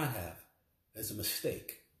might not have. That's a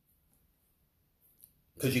mistake.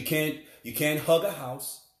 Because you can't hug a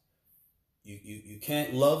house. You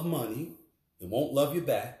can't love money. It won't love you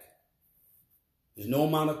back. There's no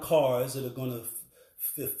amount of cars that are going to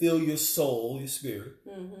fill your soul, your spirit.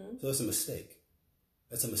 Mm-hmm. So it's a mistake.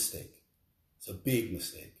 That's a mistake. It's a big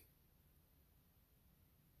mistake.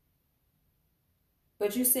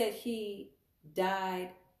 But you said he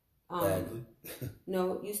died. Badly.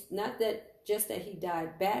 No, not that just that he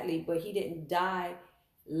died badly, but he didn't die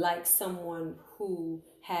like someone who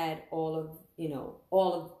had all of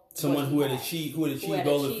someone who had achieved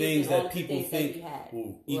all the things that people think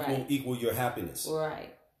will equal your happiness.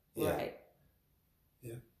 Right. Yeah. Right.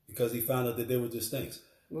 Yeah. Because he found out that they were just things.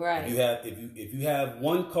 Right. If you have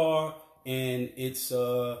one car and it's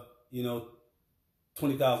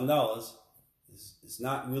 $20,000, it's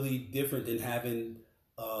not really different than having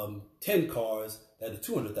 10 cars that are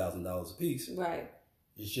 $200,000 a piece. Right.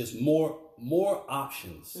 It's just more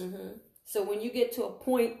options. Mm-hmm. So when you get to a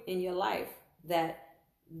point in your life that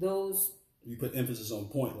those... You put emphasis on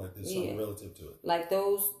point like there's something relative to it. Like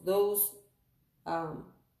those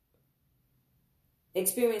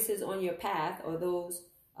experiences on your path or those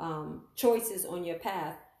choices on your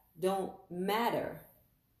path don't matter,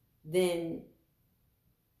 then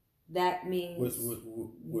that means...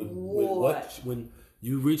 When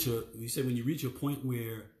you reach a point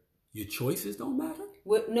where your choices don't matter?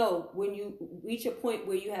 When you reach a point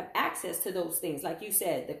where you have access to those things, like you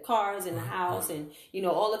said, the cars and the house and,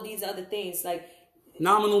 all of these other things, like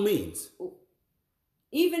nominal means.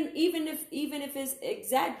 Even if it's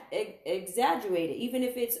exaggerated, even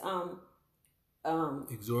if it's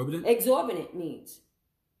exorbitant. Exorbitant means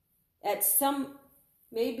at some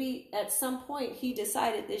maybe at some point he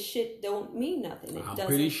decided this shit don't mean nothing. I'm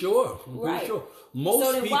pretty sure.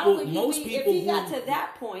 Most people, if he got to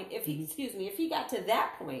that point, if he got to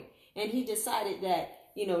that point and he decided that,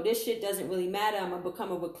 you know, this shit doesn't really matter, I'm gonna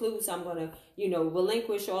become a recluse, I'm gonna, you know,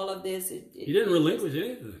 relinquish all of this. He didn't relinquish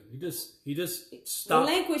anything. He just stopped.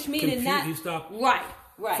 Relinquish meaning not. He stopped.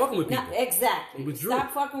 Right. Fucking with people. Exactly. He withdrew.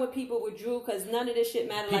 Stop fucking with people, withdrew, because none of this shit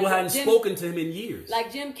mattered. People hadn't spoken to him in years.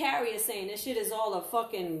 Like Jim Carrey is saying, this shit is all a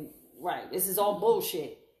fucking this is all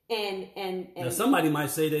bullshit. And now somebody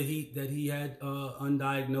might say that he had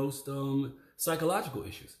undiagnosed psychological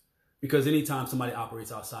issues, because anytime somebody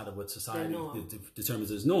operates outside of what society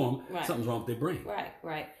determines as norm, something's wrong with their brain.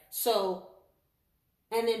 Right. So,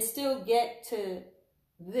 and then still get to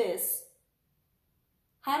this.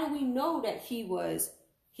 How do we know that he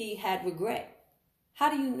had regret? How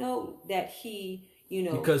do you know that he, you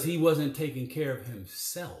know... Because he wasn't taking care of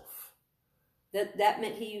himself. That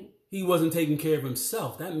meant He wasn't taking care of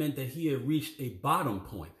himself. That meant that he had reached a bottom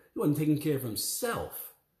point. He wasn't taking care of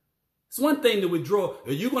himself. It's one thing to withdraw.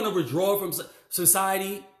 Are you going to withdraw from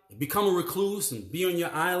society, become a recluse, and be on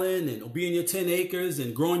your island, and be in your 10 acres,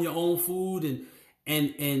 and growing your own food,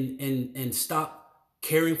 and stop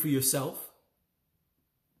caring for yourself?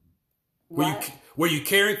 Were you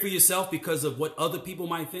caring for yourself because of what other people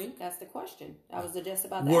might think? That's the question. I was just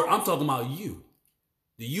about that. I'm talking about you.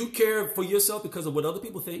 Do you care for yourself because of what other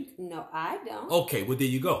people think? No, I don't. Okay, well there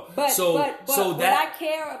you go. But what I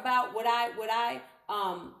care about, what I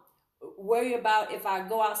worry about, if I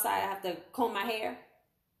go outside, I have to comb my hair,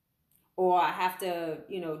 or I have to,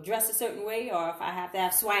 you know, dress a certain way, or if I have to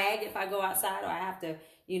have swag if I go outside, or I have to,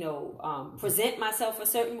 you know, present myself a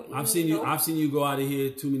certain way. I've seen you go out of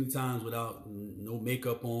here too many times without no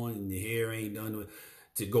makeup on, and your hair ain't done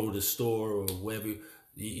to go to the store or wherever.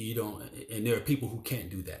 You don't, and there are people who can't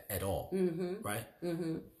do that at all, right?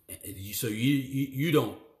 Mm-hmm. So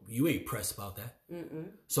you ain't pressed about that. Mm-mm.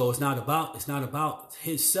 So it's not about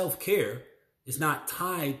his self-care. It's not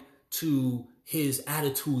tied to his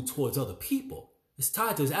attitude towards other people. It's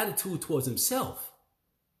tied to his attitude towards himself.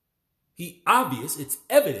 It's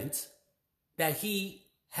evident that he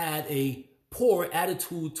had a poor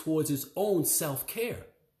attitude towards his own self-care,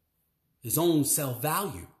 his own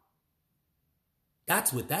self-value.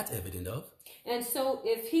 That's what that's evident of. And so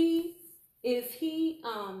if he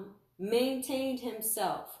maintained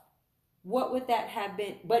himself, what would that have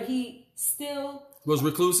been? But he still was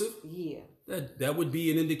reclusive? Yeah. That would be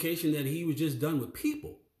an indication that he was just done with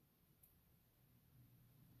people.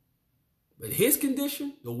 But his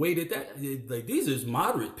condition, the way like these are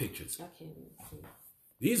moderate pictures. I can't even see.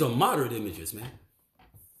 These are moderate images, man.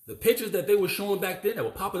 The pictures that they were showing back then, that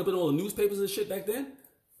were popping up in all the newspapers and shit back then,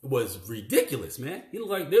 was ridiculous, man. He looked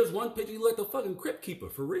like, there's one picture, he looked like the fucking Crypt Keeper,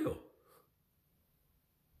 for real.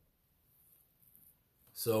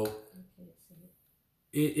 So,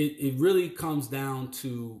 it really comes down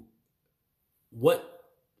to what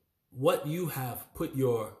you have put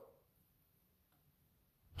your...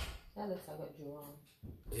 That looks like what drew on.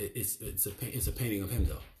 It's a painting of him,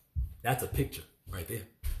 though. That's a picture right there.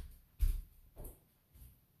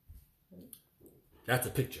 That's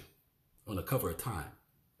a picture on the cover of Time.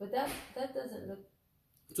 But that doesn't look...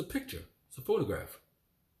 It's a picture. It's a photograph.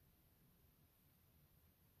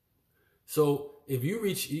 So if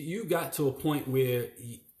you got to a point where,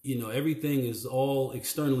 you know, everything is all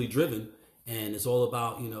externally driven, and it's all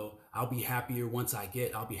about, you know, I'll be happier once I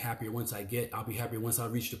get, I'll be happier once I get, I'll be happier once I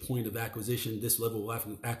reach the point of acquisition, this level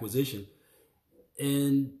of acquisition.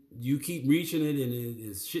 And you keep reaching it, and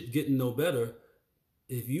it's shit getting no better.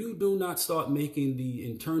 If you do not start making the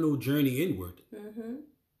internal journey inward,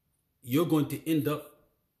 you're going to end up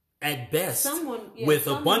at best with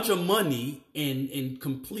a bunch of money in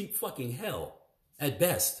complete fucking hell. At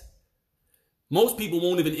best. Most people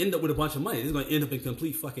won't even end up with a bunch of money. They're going to end up in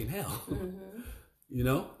complete fucking hell. You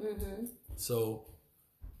know? So,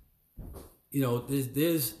 you know,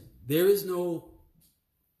 there is no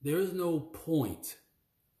point.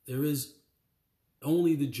 There is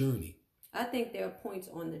only the journey. I think there are points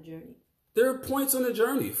on the journey. There are points on the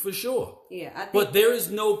journey, for sure. Yeah, but there is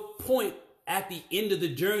no point at the end of the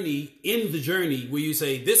journey, where you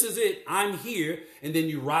say, this is it, I'm here, and then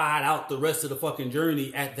you ride out the rest of the fucking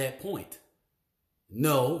journey at that point.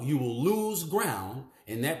 No, you will lose ground,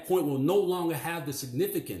 and that point will no longer have the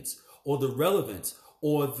significance or the relevance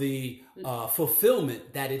or the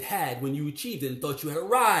fulfillment that it had when you achieved it and thought you had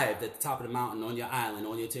arrived at the top of the mountain on your island,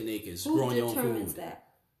 on your 10 acres, growing your own food. Who determines that?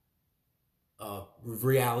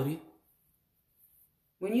 Reality.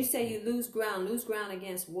 When you say you lose ground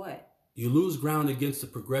against what? You lose ground against the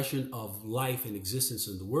progression of life and existence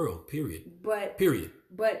in the world, period. But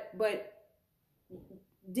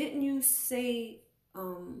didn't you say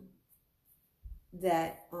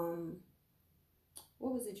that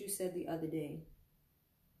what was it you said the other day?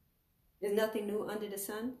 There's nothing new under the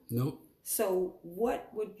sun? Nope. So what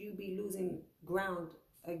would you be losing ground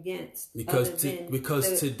against?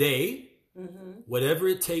 Because today, whatever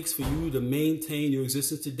it takes for you to maintain your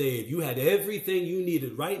existence today, if you had everything you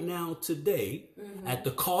needed right now today at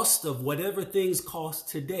the cost of whatever things cost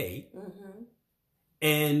today,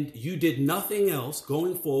 and you did nothing else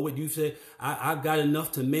going forward, you said, I've got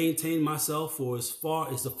enough to maintain myself for as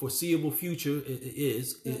far as the foreseeable future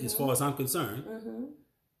is, as far as I'm concerned.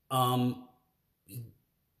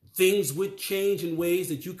 Things would change in ways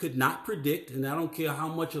that you could not predict. And I don't care how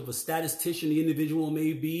much of a statistician the individual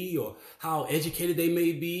may be or how educated they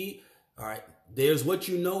may be. All right. There's what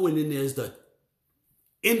you know, and then there's the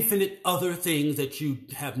infinite other things that you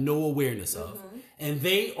have no awareness of. And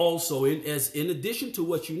they also, in addition to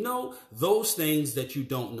what you know, those things that you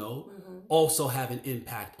don't know also have an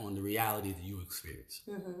impact on the reality that you experience.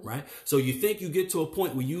 Right. So you think you get to a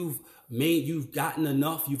point where you've gotten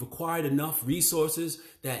enough, you've acquired enough resources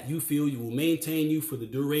that you feel you will maintain you for the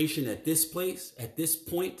duration at this place, at this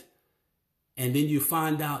point. And then you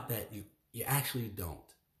find out that you actually don't.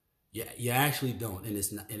 You actually don't. And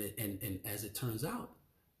it's not, and as it turns out,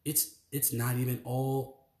 it's not even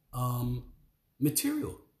all,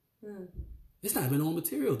 material. It's not even all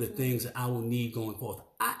material, the things that I will need going forward.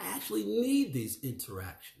 I actually need these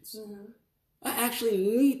interactions. I actually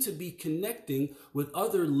need to be connecting with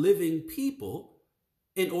other living people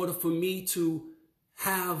in order for me to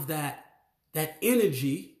have that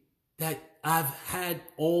energy that I've had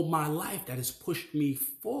all my life that has pushed me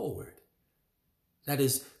forward, that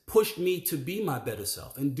has pushed me to be my better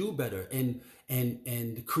self and do better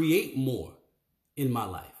and create more in my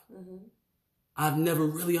life. I've never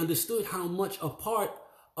really understood how much a part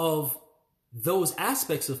of those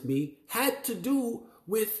aspects of me had to do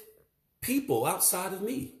with people outside of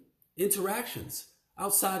me, interactions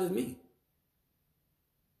outside of me,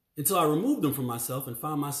 until I removed them from myself and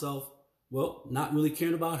found myself, well, not really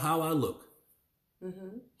caring about how I look.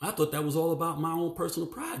 I thought that was all about my own personal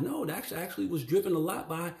pride. No, it actually was driven a lot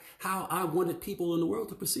by how I wanted people in the world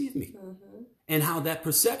to perceive me. And how that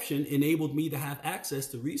perception enabled me to have access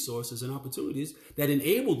to resources and opportunities that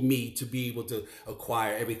enabled me to be able to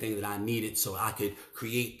acquire everything that I needed so I could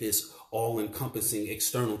create this all-encompassing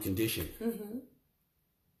external condition.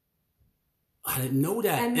 I didn't know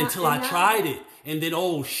that until I tried it. And then,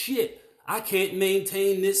 oh shit, I can't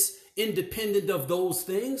maintain this independent of those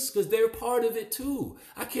things because they're part of it too.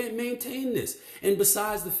 I can't maintain this. And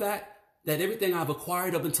besides the fact that everything I've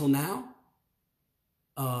acquired up until now,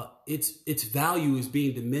 its value is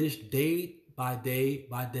being diminished day by day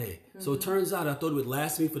by day. So it turns out I thought it would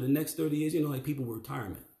last me for the next 30 years. You know, like people with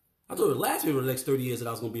retirement. I thought it would last me for the next 30 years that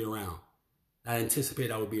I was going to be around. I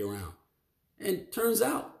anticipated I would be around. And turns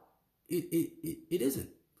out it isn't,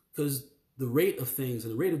 because the rate of things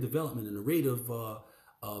and the rate of development and the rate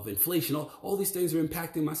of inflation, all these things are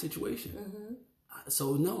impacting my situation.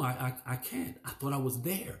 So no, I can't. I thought I was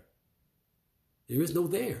there. There is no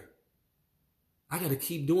there. I got to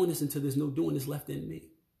keep doing this until there's no doing this left in me.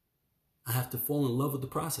 I have to fall in love with the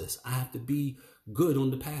process. I have to be good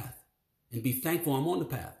on the path and be thankful I'm on the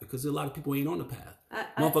path, because a lot of people ain't on the path.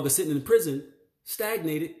 Motherfuckers sitting in the prison,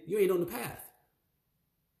 stagnated, you ain't on the path.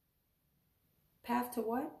 Path to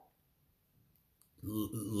what?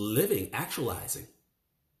 Living, actualizing,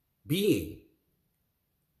 being.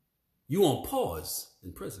 You on pause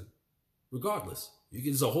in prison, regardless.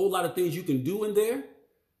 There's a whole lot of things you can do in there.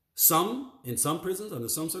 Some, in some prisons, under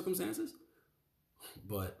some circumstances,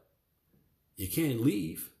 but you can't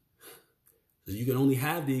leave. So you can only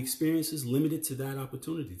have the experiences limited to that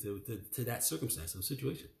opportunity, to that circumstance or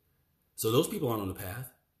situation. So those people aren't on the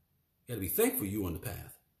path. You got to be thankful you're on the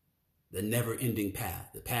path, the never-ending path,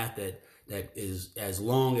 the path that is, as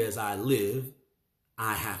long as I live,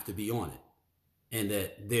 I have to be on it. And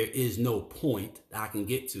that there is no point I can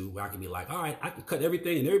get to where I can be like, all right, I can cut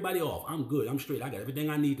everything and everybody off. I'm good. I'm straight. I got everything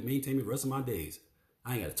I need to maintain me the rest of my days.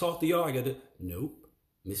 I ain't got to talk to y'all. I got to. Nope.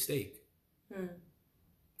 Mistake.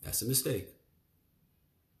 That's a mistake.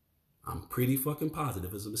 I'm pretty fucking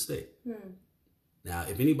positive it's a mistake. Now,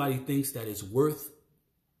 if anybody thinks that it's worth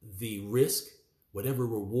the risk, whatever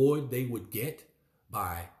reward they would get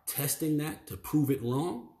by testing that to prove it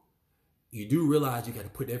wrong, you do realize you got to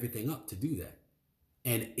put everything up to do that.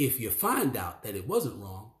 And if you find out that it wasn't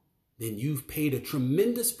wrong, then you've paid a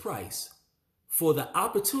tremendous price for the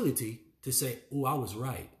opportunity to say, oh, I was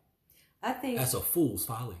right. I think that's a fool's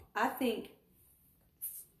folly. I think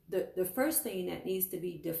the first thing that needs to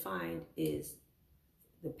be defined is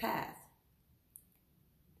the path.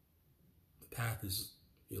 The path is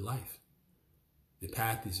your life. The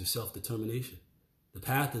path is your self-determination. The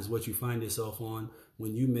path is what you find yourself on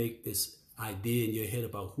when you make this idea in your head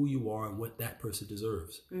about who you are and what that person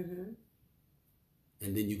deserves. Mm-hmm.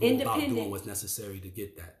 And then you go about doing what's necessary to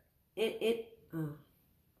get that.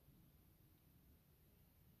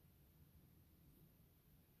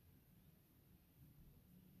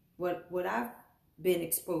 What I've been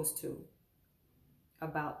exposed to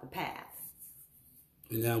about the path.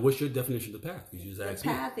 And now, what's your definition of the path? You just asked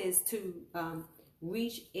me. The path is to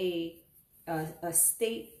reach a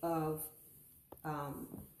state of.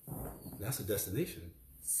 That's a destination.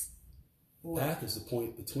 What? Path is the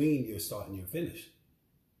point between your start and your finish.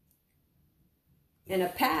 And a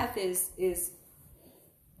path is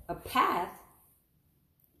a path.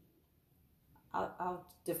 I'll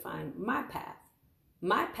define my path.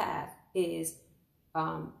 My path is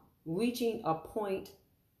reaching a point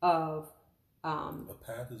of. A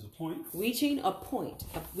path is a point. Reaching a point.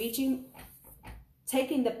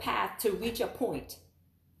 Taking the path to reach a point.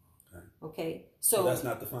 Okay. So that's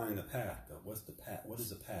not defining the path, though. What's the path? What is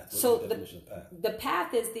the path? What's so the definition of path? The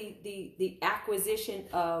path is the acquisition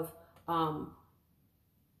of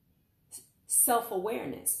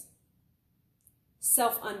self-awareness,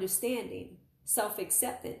 self-understanding,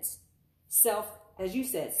 self-acceptance, as you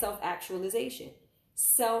said, self-actualization,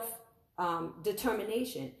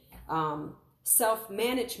 self-determination,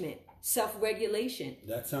 self-management, self-regulation.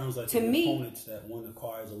 That sounds like to the me, components that one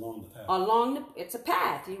acquires along the path. It's a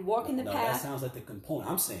path. You walk in the path. That sounds like the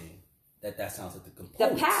component. I'm saying that sounds like the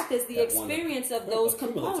component. The path is the experience of those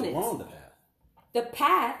components. Along the path. The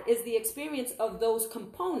path is the experience of those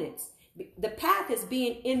components. The path is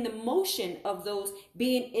being in the motion of those,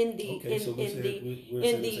 being in the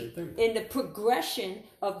in the progression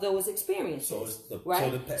of those experiences. So it's the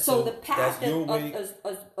path in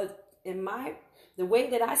the way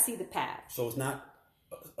that I see the path. So it's not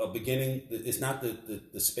a beginning. It's not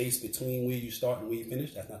the space between where you start and where you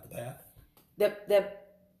finish. That's not the path.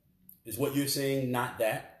 Is what you're saying not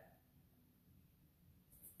that?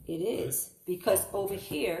 It is, because over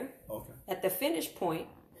here at the finish point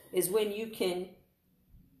is when you can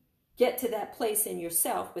get to that place in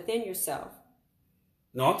yourself, within yourself.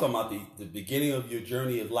 No, I'm talking about the beginning of your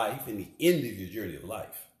journey of life and the end of your journey of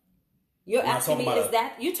life. You're asking me,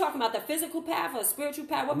 you talking about the physical path or spiritual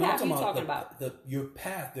path? What path are you talking about? Your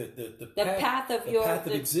path, the path of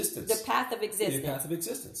existence. The path of existence. The path of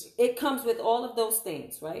existence. It comes with all of those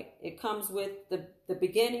things, right? It comes with the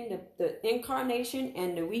beginning, the incarnation,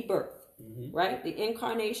 and the rebirth. Mm-hmm. Right? The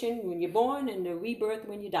incarnation when you're born and the rebirth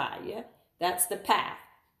when you die. Yeah. That's the path.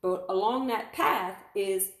 But along that path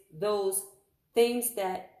is those things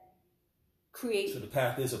that create. So the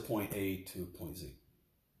path is a point A to point Z.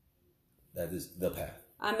 That is the path.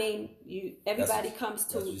 I mean, everybody comes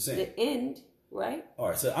to the end, right? All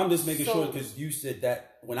right. So I'm just making sure, because you said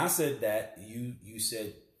that when I said that, you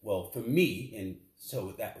said, well, for me, and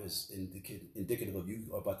so that was indicative of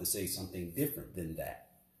you about to say something different than that.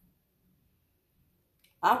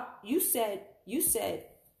 You said,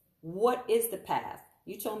 what is the path?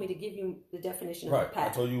 You told me to give you the definition of the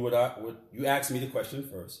path. I told you what you asked me the question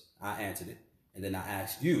first. I answered it, and then I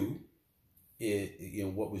asked you,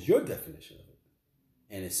 what was your definition of it?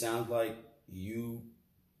 And it sounds like you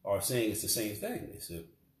are saying it's the same thing. It's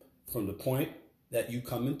from the point that you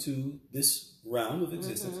come into this realm of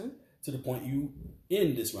existence to the point you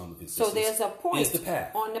end this realm of existence. So there's a point is the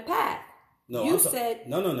path. On the path. No, you said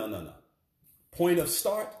no. Point of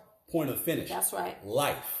start, point of finish. That's right.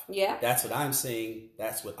 Life. Yeah. That's what I'm saying.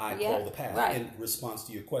 That's what I call the path in response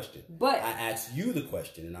to your question. But I asked you the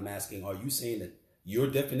question, and I'm asking, are you saying that your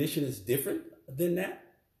definition is different than that?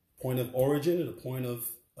 Point of origin and the point of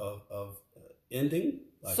ending?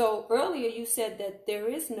 So earlier you said that there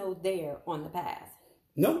is no there on the path.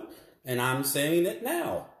 No. And I'm saying that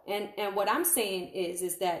now. And what I'm saying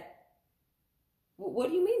is that, what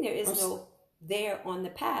do you mean there is no there on the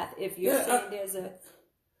path? If you're saying there's a...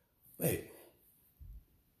 Wait.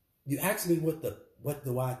 You asked me what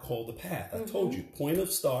do I call the path? I told you, point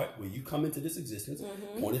of start where you come into this existence,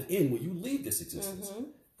 point of end where you leave this existence.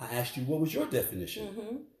 I asked you what was your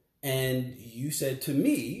definition. And you said to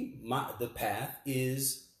me, the path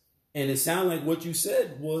is And it sounded like what you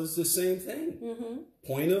said was the same thing. Mm-hmm.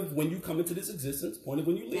 Point of when you come into this existence, point of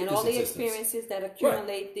when you leave and this all the existence. experiences that accumulate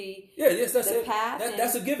Right. the That's the it. path.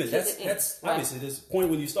 That's a given. to That's the end. that's Right. obviously this point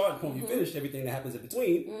when you start, point when you finish, everything that happens in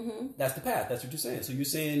between. Mm-hmm. That's the path. That's what you're saying. So you're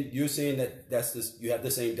saying that that's this. You have the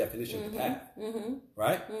same definition of the path,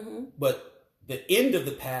 right? But the end of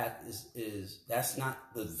the path is that's not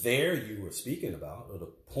the there you were speaking about, or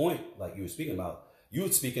the point like you were speaking about. You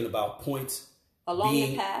were speaking about points Along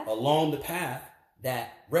being the path. along the path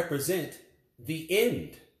that represent the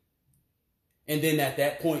end. And then at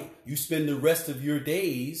that point, you spend the rest of your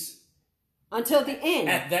days Until the end.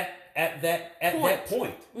 at that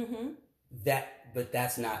point. Mm-hmm.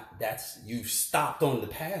 That's you've stopped on the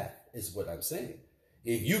path, is what I'm saying.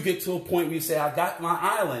 If you get to a point where you say, I got my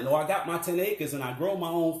island, or I got my 10 acres and I grow my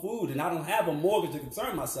own food, and I don't have a mortgage to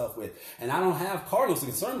concern myself with, and I don't have cardinals to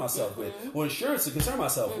concern myself with, or insurance to concern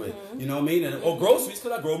myself with, you know what I mean? And, or groceries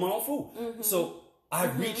because I grow my own food. So I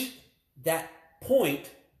reached that point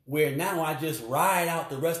where now I just ride out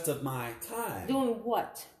the rest of my time. Doing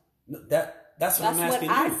what? That's what I'm asking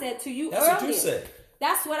you. That's what I said to you That's earlier. what you said.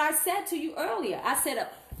 That's what I said to you earlier. I said,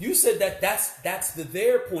 You said that's the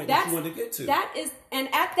there point that you wanted to get to. That is, and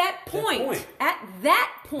at that point,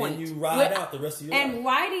 then you ride out the rest of your life. And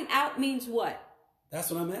riding out means what? That's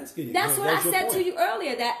what I'm asking you. That's what I said point. to you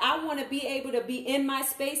earlier, that I want to be able to be in my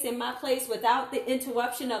space, in my place, without the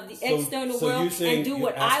interruption of the external world, and do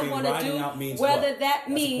what I want to do.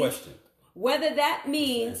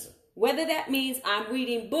 Whether that means I'm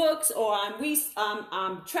reading books, or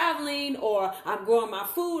I'm traveling, or I'm growing my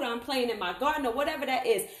food, or I'm playing in my garden, or whatever that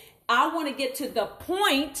is. I want to get to the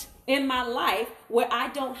point in my life where I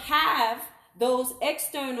don't have those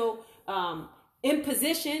external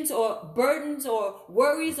impositions or burdens or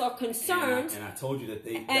worries or concerns. And I told you that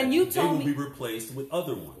they will be replaced with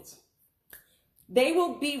other ones. They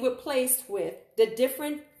will be replaced with the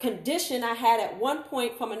different condition I had at one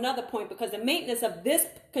point from another point, because the maintenance of this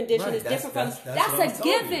condition is different from... That's a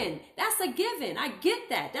given. That's a given. I get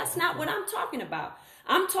that. That's not what I'm talking about.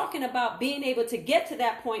 I'm talking about being able to get to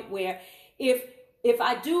that point where if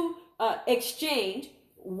I do exchange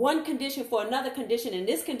one condition for another condition, and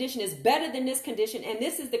this condition is better than this condition, and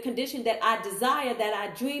this is the condition that I desire, that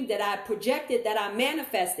I dreamed, that I projected, that I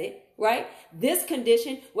manifested, right? This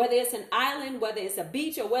condition, whether it's an island, whether it's a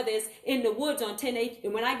beach, or whether it's in the woods on 10 acres,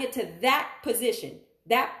 and when I get to that position,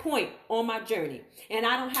 that point on my journey, and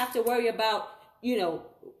I don't have to worry about,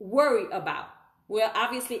 well,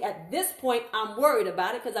 obviously at this point, I'm worried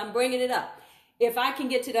about it because I'm bringing it up. If I can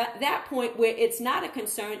get to that point where it's not a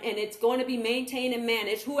concern and it's going to be maintained and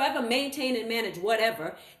managed, whoever maintain and manage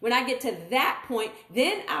whatever, when I get to that point,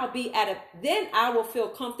 then I will feel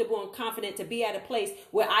comfortable and confident to be at a place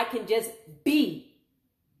where I can just be.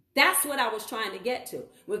 That's what I was trying to get to.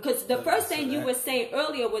 Because the first thing you were saying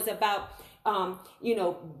earlier was about,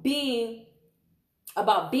 being,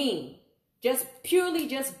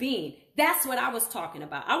 just being. That's what I was talking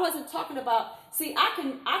about. I wasn't talking about,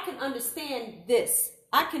 I can understand this.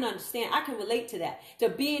 I can relate to that. To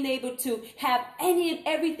being able to have any and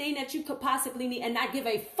everything that you could possibly need and not give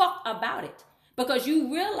a fuck about it. Because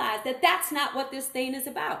you realize that that's not what this thing is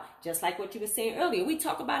about. Just like what you were saying earlier. We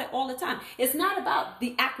talk about it all the time. It's not about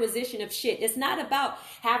the acquisition of shit. It's not about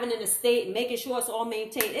having an estate and making sure it's all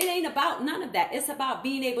maintained. It ain't about none of that. It's about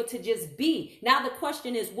being able to just be. Now the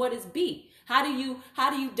question is, what is be? How do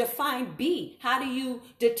you define be? How do you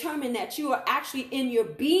determine that you are actually in your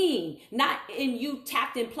being, not in you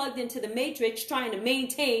tapped and plugged into the matrix, trying to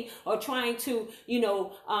maintain or trying to,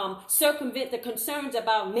 circumvent the concerns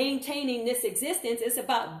about maintaining this existence? It's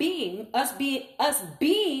about being, us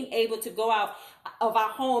being able to go out of our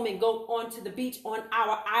home and go onto the beach on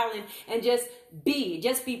our island and just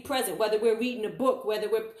be present, whether we're reading a book, whether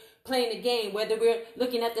we're playing a game, whether we're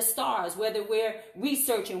looking at the stars, whether we're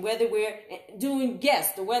researching, whether we're doing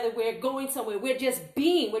guests, or whether we're going somewhere. We're just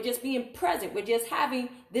being present. We're just having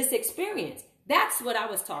this experience. That's what I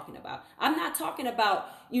was talking about. I'm not talking about,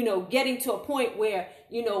 getting to a point where,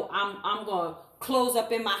 I'm going to close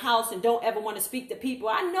up in my house and don't ever want to speak to people.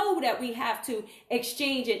 I know that we have to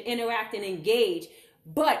exchange and interact and engage.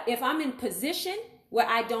 But if I'm in position where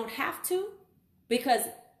I don't have to, because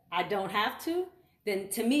I don't have to, then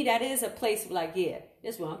to me, that is a place like, yeah,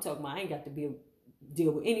 that's what I'm talking about. I ain't got to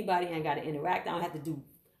deal with anybody. I ain't got to interact. I don't have to do,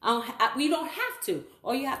 you don't have to.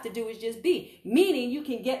 All you have to do is just be. Meaning you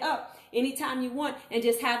can get up anytime you want and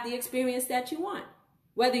just have the experience that you want.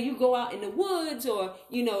 Whether you go out in the woods or,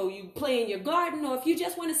 you play in your garden, or if you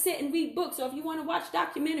just want to sit and read books, or if you want to watch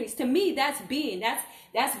documentaries, to me, that's being.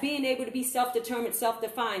 That's being able to be self-determined,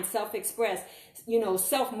 self-defined, self-expressed,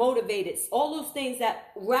 self-motivated. All those things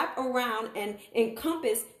that wrap around and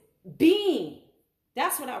encompass being.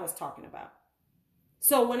 That's what I was talking about.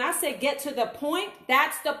 So when I say get to the point,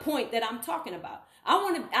 that's the point that I'm talking about.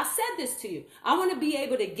 I said this to you. I want to be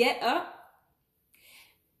able to get up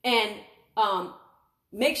and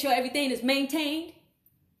make sure everything is maintained.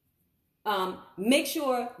 Make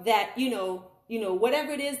sure that,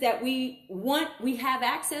 whatever it is that we want, we have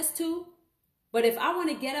access to. But if I want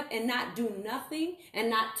to get up and not do nothing and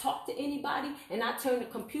not talk to anybody and not turn the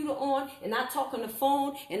computer on and not talk on the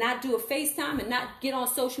phone and not do a FaceTime and not get on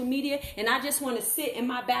social media, and I just want to sit in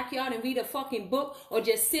my backyard and read a fucking book, or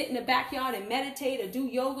just sit in the backyard and meditate or do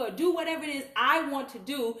yoga or do whatever it is I want to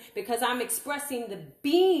do because I'm expressing the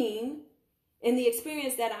being and the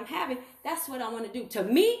experience that I'm having, that's what I want to do. To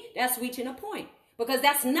me, that's reaching a point, because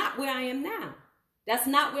that's not where I am now. That's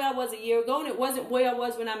not where I was a year ago, and it wasn't where I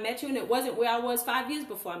was when I met you, and it wasn't where I was 5 years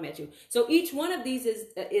before I met you. So each one of these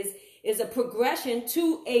is a progression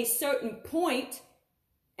to a certain point,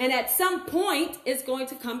 and at some point, it's going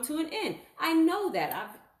to come to an end. I know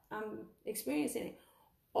that. I'm experiencing it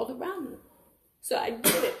all around me. So I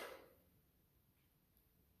did it.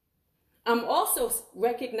 I'm also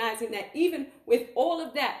recognizing that even with all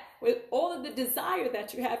of that, with all of the desire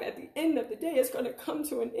that you have, at the end of the day, it's going to come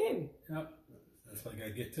to an end. Yep. That's why you got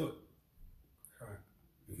to get to it. All right.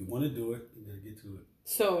 If you want to do it, you got to get to it.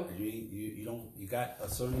 So you got a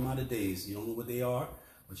certain amount of days. You don't know what they are,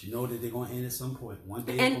 but you know that they're going to end at some point. One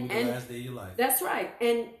day is going to be the last day of your life. That's right.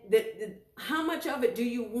 And how much of it do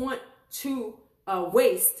you want to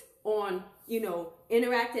waste on,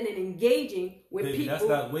 interacting and engaging with people? That's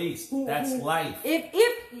not waste. That's life. If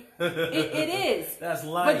it is. That's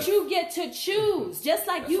life. But you get to choose, just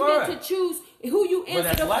like you get to choose who you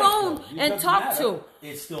answer the life, phone and talk to.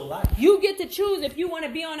 It's still life. You get to choose if you want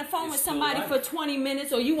to be on the phone with somebody for 20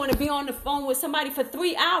 minutes, or you want to be on the phone with somebody for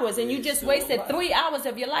 3 hours, and you just wasted 3 hours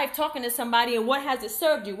of your life talking to somebody. And what has it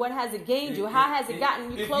served you? What has it gained you? How has it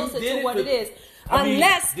gotten you closer to what it is?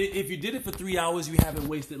 If you did it for 3 hours, you haven't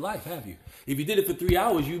wasted life, have you? If you did it for 3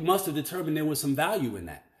 hours, you must have determined there was some value in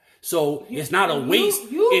that. So it's not a waste.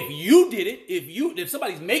 If you did it, if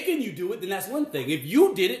somebody's making you do it, then that's one thing. If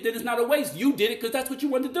you did it, then it's not a waste. You did it because that's what you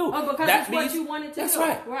wanted to do. Oh, because that's what you wanted to do. That's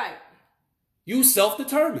right. Right. You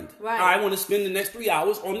self-determined. Right. I want to spend the next 3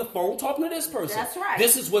 hours on the phone talking to this person. That's right.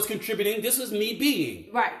 This is what's contributing. This is me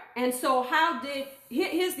being. Right. And so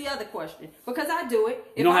here's the other question. Because I do it.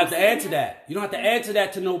 You don't have to answer that. You don't have to answer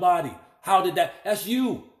that to nobody. How did that? That's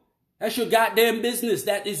you. That's your goddamn business.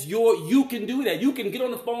 You can do that. You can get on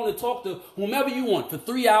the phone and talk to whomever you want for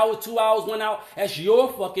 3 hours, 2 hours, 1 hour. That's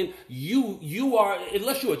your fucking, you are,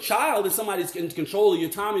 unless you're a child and somebody's in control of your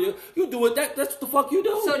time, you do it. That's what the fuck you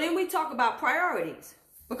do. So then we talk about priorities.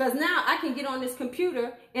 Because now I can get on this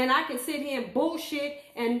computer and I can sit here and bullshit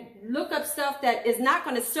and look up stuff that is not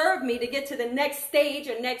going to serve me to get to the next stage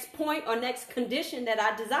or next point or next condition that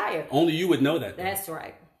I desire. Only you would know that. That's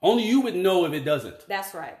right. Only you would know if it doesn't.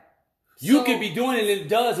 That's right. You could be doing it and it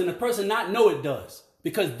does, and the person not know it does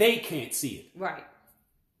because they can't see it. Right.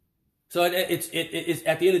 So it's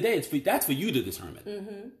at the end of the day, that's for you to determine.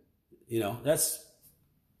 Mm-hmm.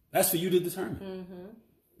 That's for you to determine. Mm-hmm.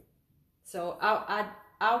 So I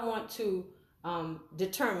want to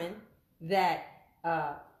determine that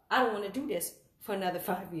I don't want to do this for another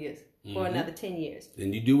 5 years, for another 10 years.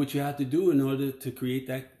 Then you do what you have to do in order to create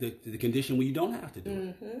the condition where you don't have to do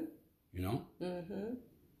it. You know? Mm-hmm.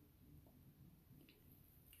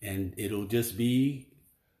 And it'll just be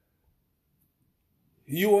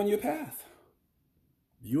you on your path.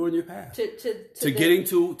 You on your path to getting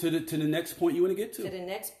to the next point you want to get to. To the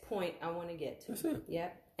next point I want to get to. That's it.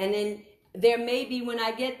 Yep. And then there may be, when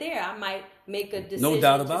I get there, I might make a decision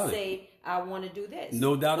to say I want to do this.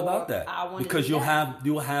 No doubt about that. Because you'll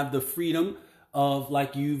have the freedom of,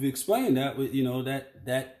 like you've explained that,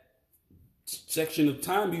 that section of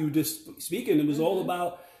time you were just speaking. It was all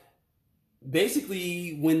about.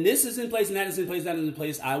 Basically, when this is in place and that is in place, that is in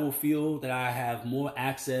place, I will feel that I have more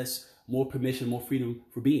access, more permission, more freedom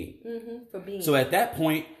for being. For being. So at that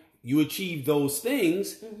point, you achieve those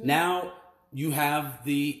things. Now you have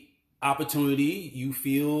the opportunity. You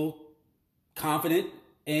feel confident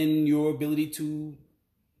in your ability to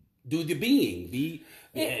do the being. Be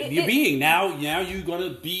your being. Now you're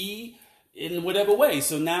gonna be in whatever way.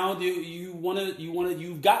 So now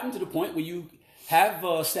you've gotten to the point where you have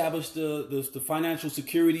established the financial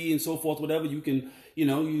security and so forth, whatever. You can, you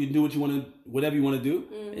can do what you want to, whatever you want to do,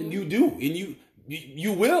 and you do, and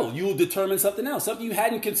you will determine something else, something you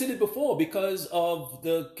hadn't considered before because of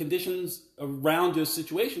the conditions around your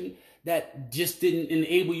situation that just didn't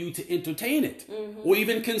enable you to entertain it or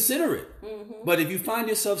even consider it. But if you find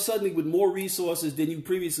yourself suddenly with more resources than you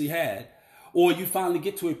previously had, or you finally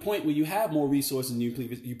get to a point where you have more resources than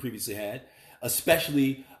you previously had,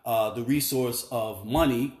 especially the resource of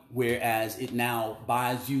money, whereas it now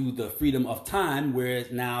buys you the freedom of time,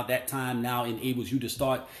 whereas now that time now enables you to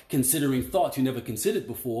start considering thoughts you never considered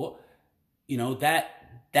before,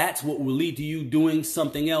 that's what will lead to you doing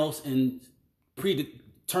something else and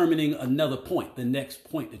predetermining another point, the next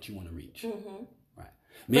point that you want to reach. Right.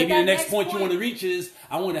 Maybe the next point you want to reach is,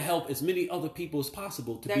 I want to help as many other people as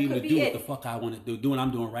possible to be able to do what the fuck I want to do what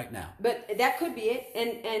I'm doing right now. But that could be it.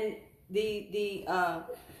 And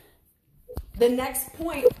the next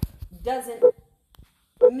point doesn't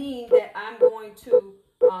mean that I'm going to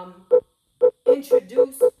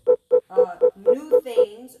introduce new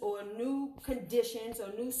things or new conditions or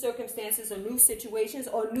new circumstances or new situations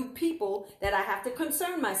or new people that I have to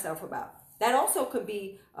concern myself about. That also could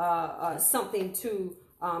be something to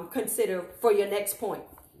consider for your next point.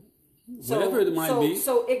 Whatever it might be.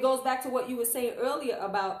 So it goes back to what you were saying earlier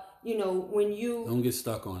about, when you... Don't get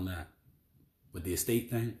stuck on that. With the estate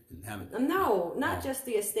thing? No, not just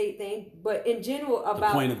the estate thing, but in general about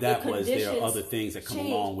the point of that was there are other things that come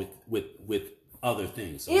along with other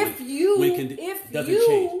things. So if you want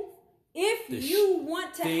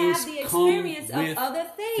to have the experience of other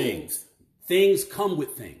things come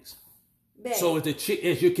with things. So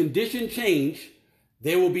as your condition change,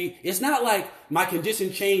 there will be, it's not like my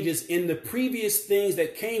condition changes in the previous things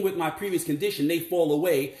that came with my previous condition, they fall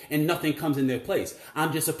away and nothing comes in their place.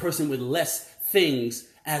 I'm just a person with less things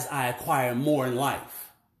as I acquire more in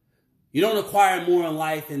life. You don't acquire more in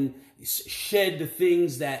life and shed the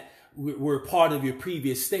things that were part of your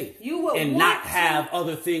previous state and not have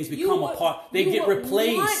other things become a part. They get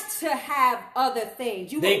replaced. You want to have other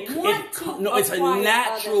things. It's a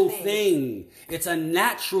natural thing. It's a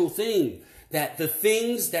natural thing that the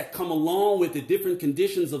things that come along with the different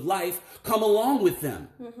conditions of life come along with them.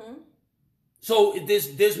 So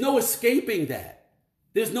there's no escaping that.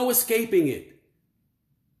 There's no escaping it.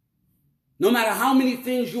 No matter how many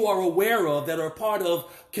things you are aware of that are part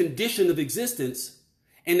of condition of existence,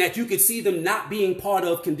 and that you could see them not being part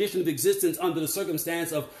of condition of existence under the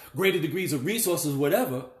circumstance of greater degrees of resources,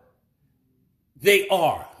 whatever,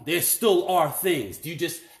 there still are things. You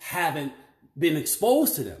just haven't been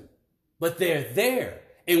exposed to them, but they're there.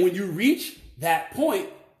 And when you reach that point,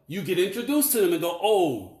 you get introduced to them and go,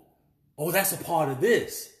 oh, that's a part of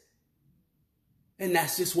this. And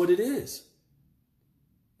that's just what it is.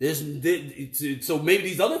 So maybe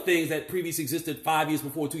these other things that previously existed 5 years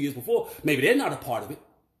before, 2 years before, maybe they're not a part of it.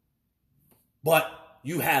 But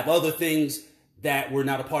you have other things that were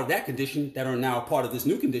not a part of that condition that are now a part of this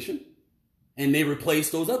new condition. And they replace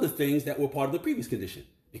those other things that were part of the previous condition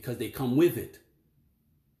because they come with it.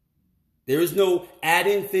 There is no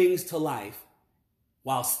adding things to life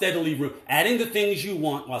while steadily adding the things you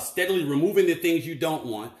want, while steadily removing the things you don't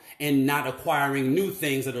want, and not acquiring new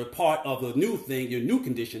things that are part of the new thing, your new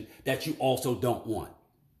condition that you also don't want.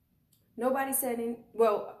 Nobody said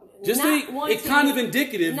it's kind of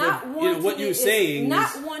indicative of what you're saying.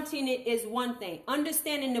 Not wanting it is one thing.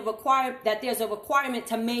 Understanding that there's a requirement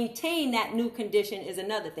to maintain that new condition is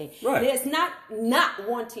another thing. Right. It's not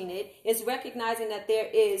wanting it. It's recognizing that there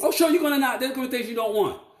is... Oh, sure, there's going to be things you don't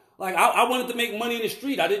want. Like, I wanted to make money in the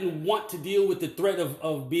street. I didn't want to deal with the threat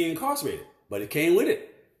of being incarcerated. But it came with it.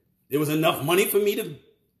 There was enough money for me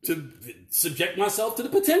to subject myself to the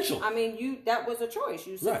potential. I mean, that was a choice.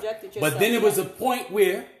 You subjected yourself. But then it was a point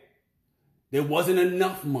where there wasn't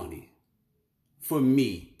enough money for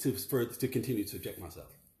me to continue to subject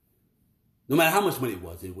myself. No matter how much money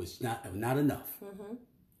it was not enough.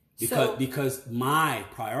 Because my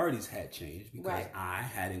priorities had changed because I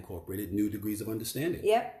had incorporated new degrees of understanding.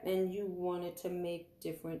 Yep, and you wanted to make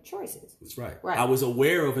different choices. That's right. I was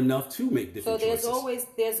aware of enough to make different choices. So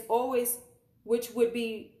there's always, which would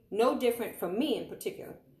be no different from me in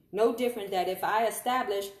particular, no different that if I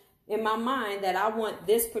establish in my mind that I want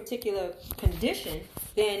this particular condition,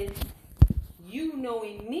 then you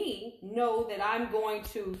knowing me know that I'm going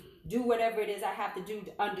to do whatever it is I have to do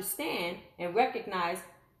to understand and recognize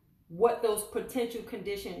what those potential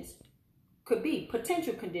conditions could be.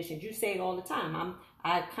 Potential conditions. You say it all the time.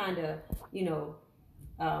 I kind of,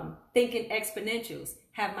 think in exponentials,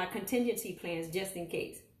 have my contingency plans just in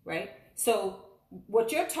case, right? So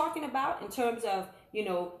what you're talking about in terms of,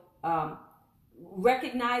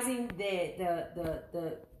 recognizing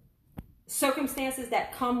the circumstances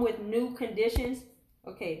that come with new conditions,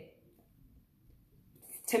 okay,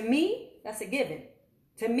 To me, that's a given.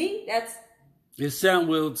 To me, that's... Some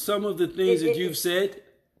of the things that you've said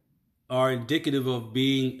are indicative of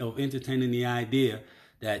entertaining the idea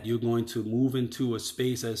that you're going to move into a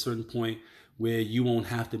space at a certain point where you won't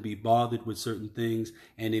have to be bothered with certain things.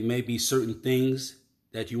 And it may be certain things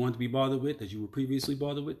that you want to be bothered with that you were previously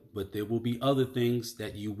bothered with, but there will be other things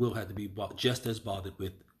that you will have to be just as bothered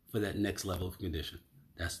with for that next level of condition.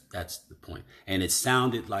 That's the point. And it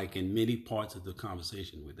sounded like in many parts of the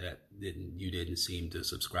conversation with that, you didn't seem to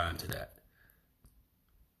subscribe to that.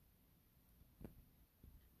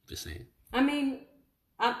 Just saying. I mean,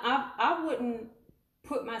 I wouldn't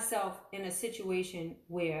put myself in a situation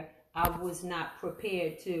where I was not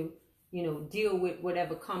prepared to, deal with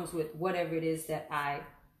whatever comes with whatever it is that I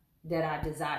desire.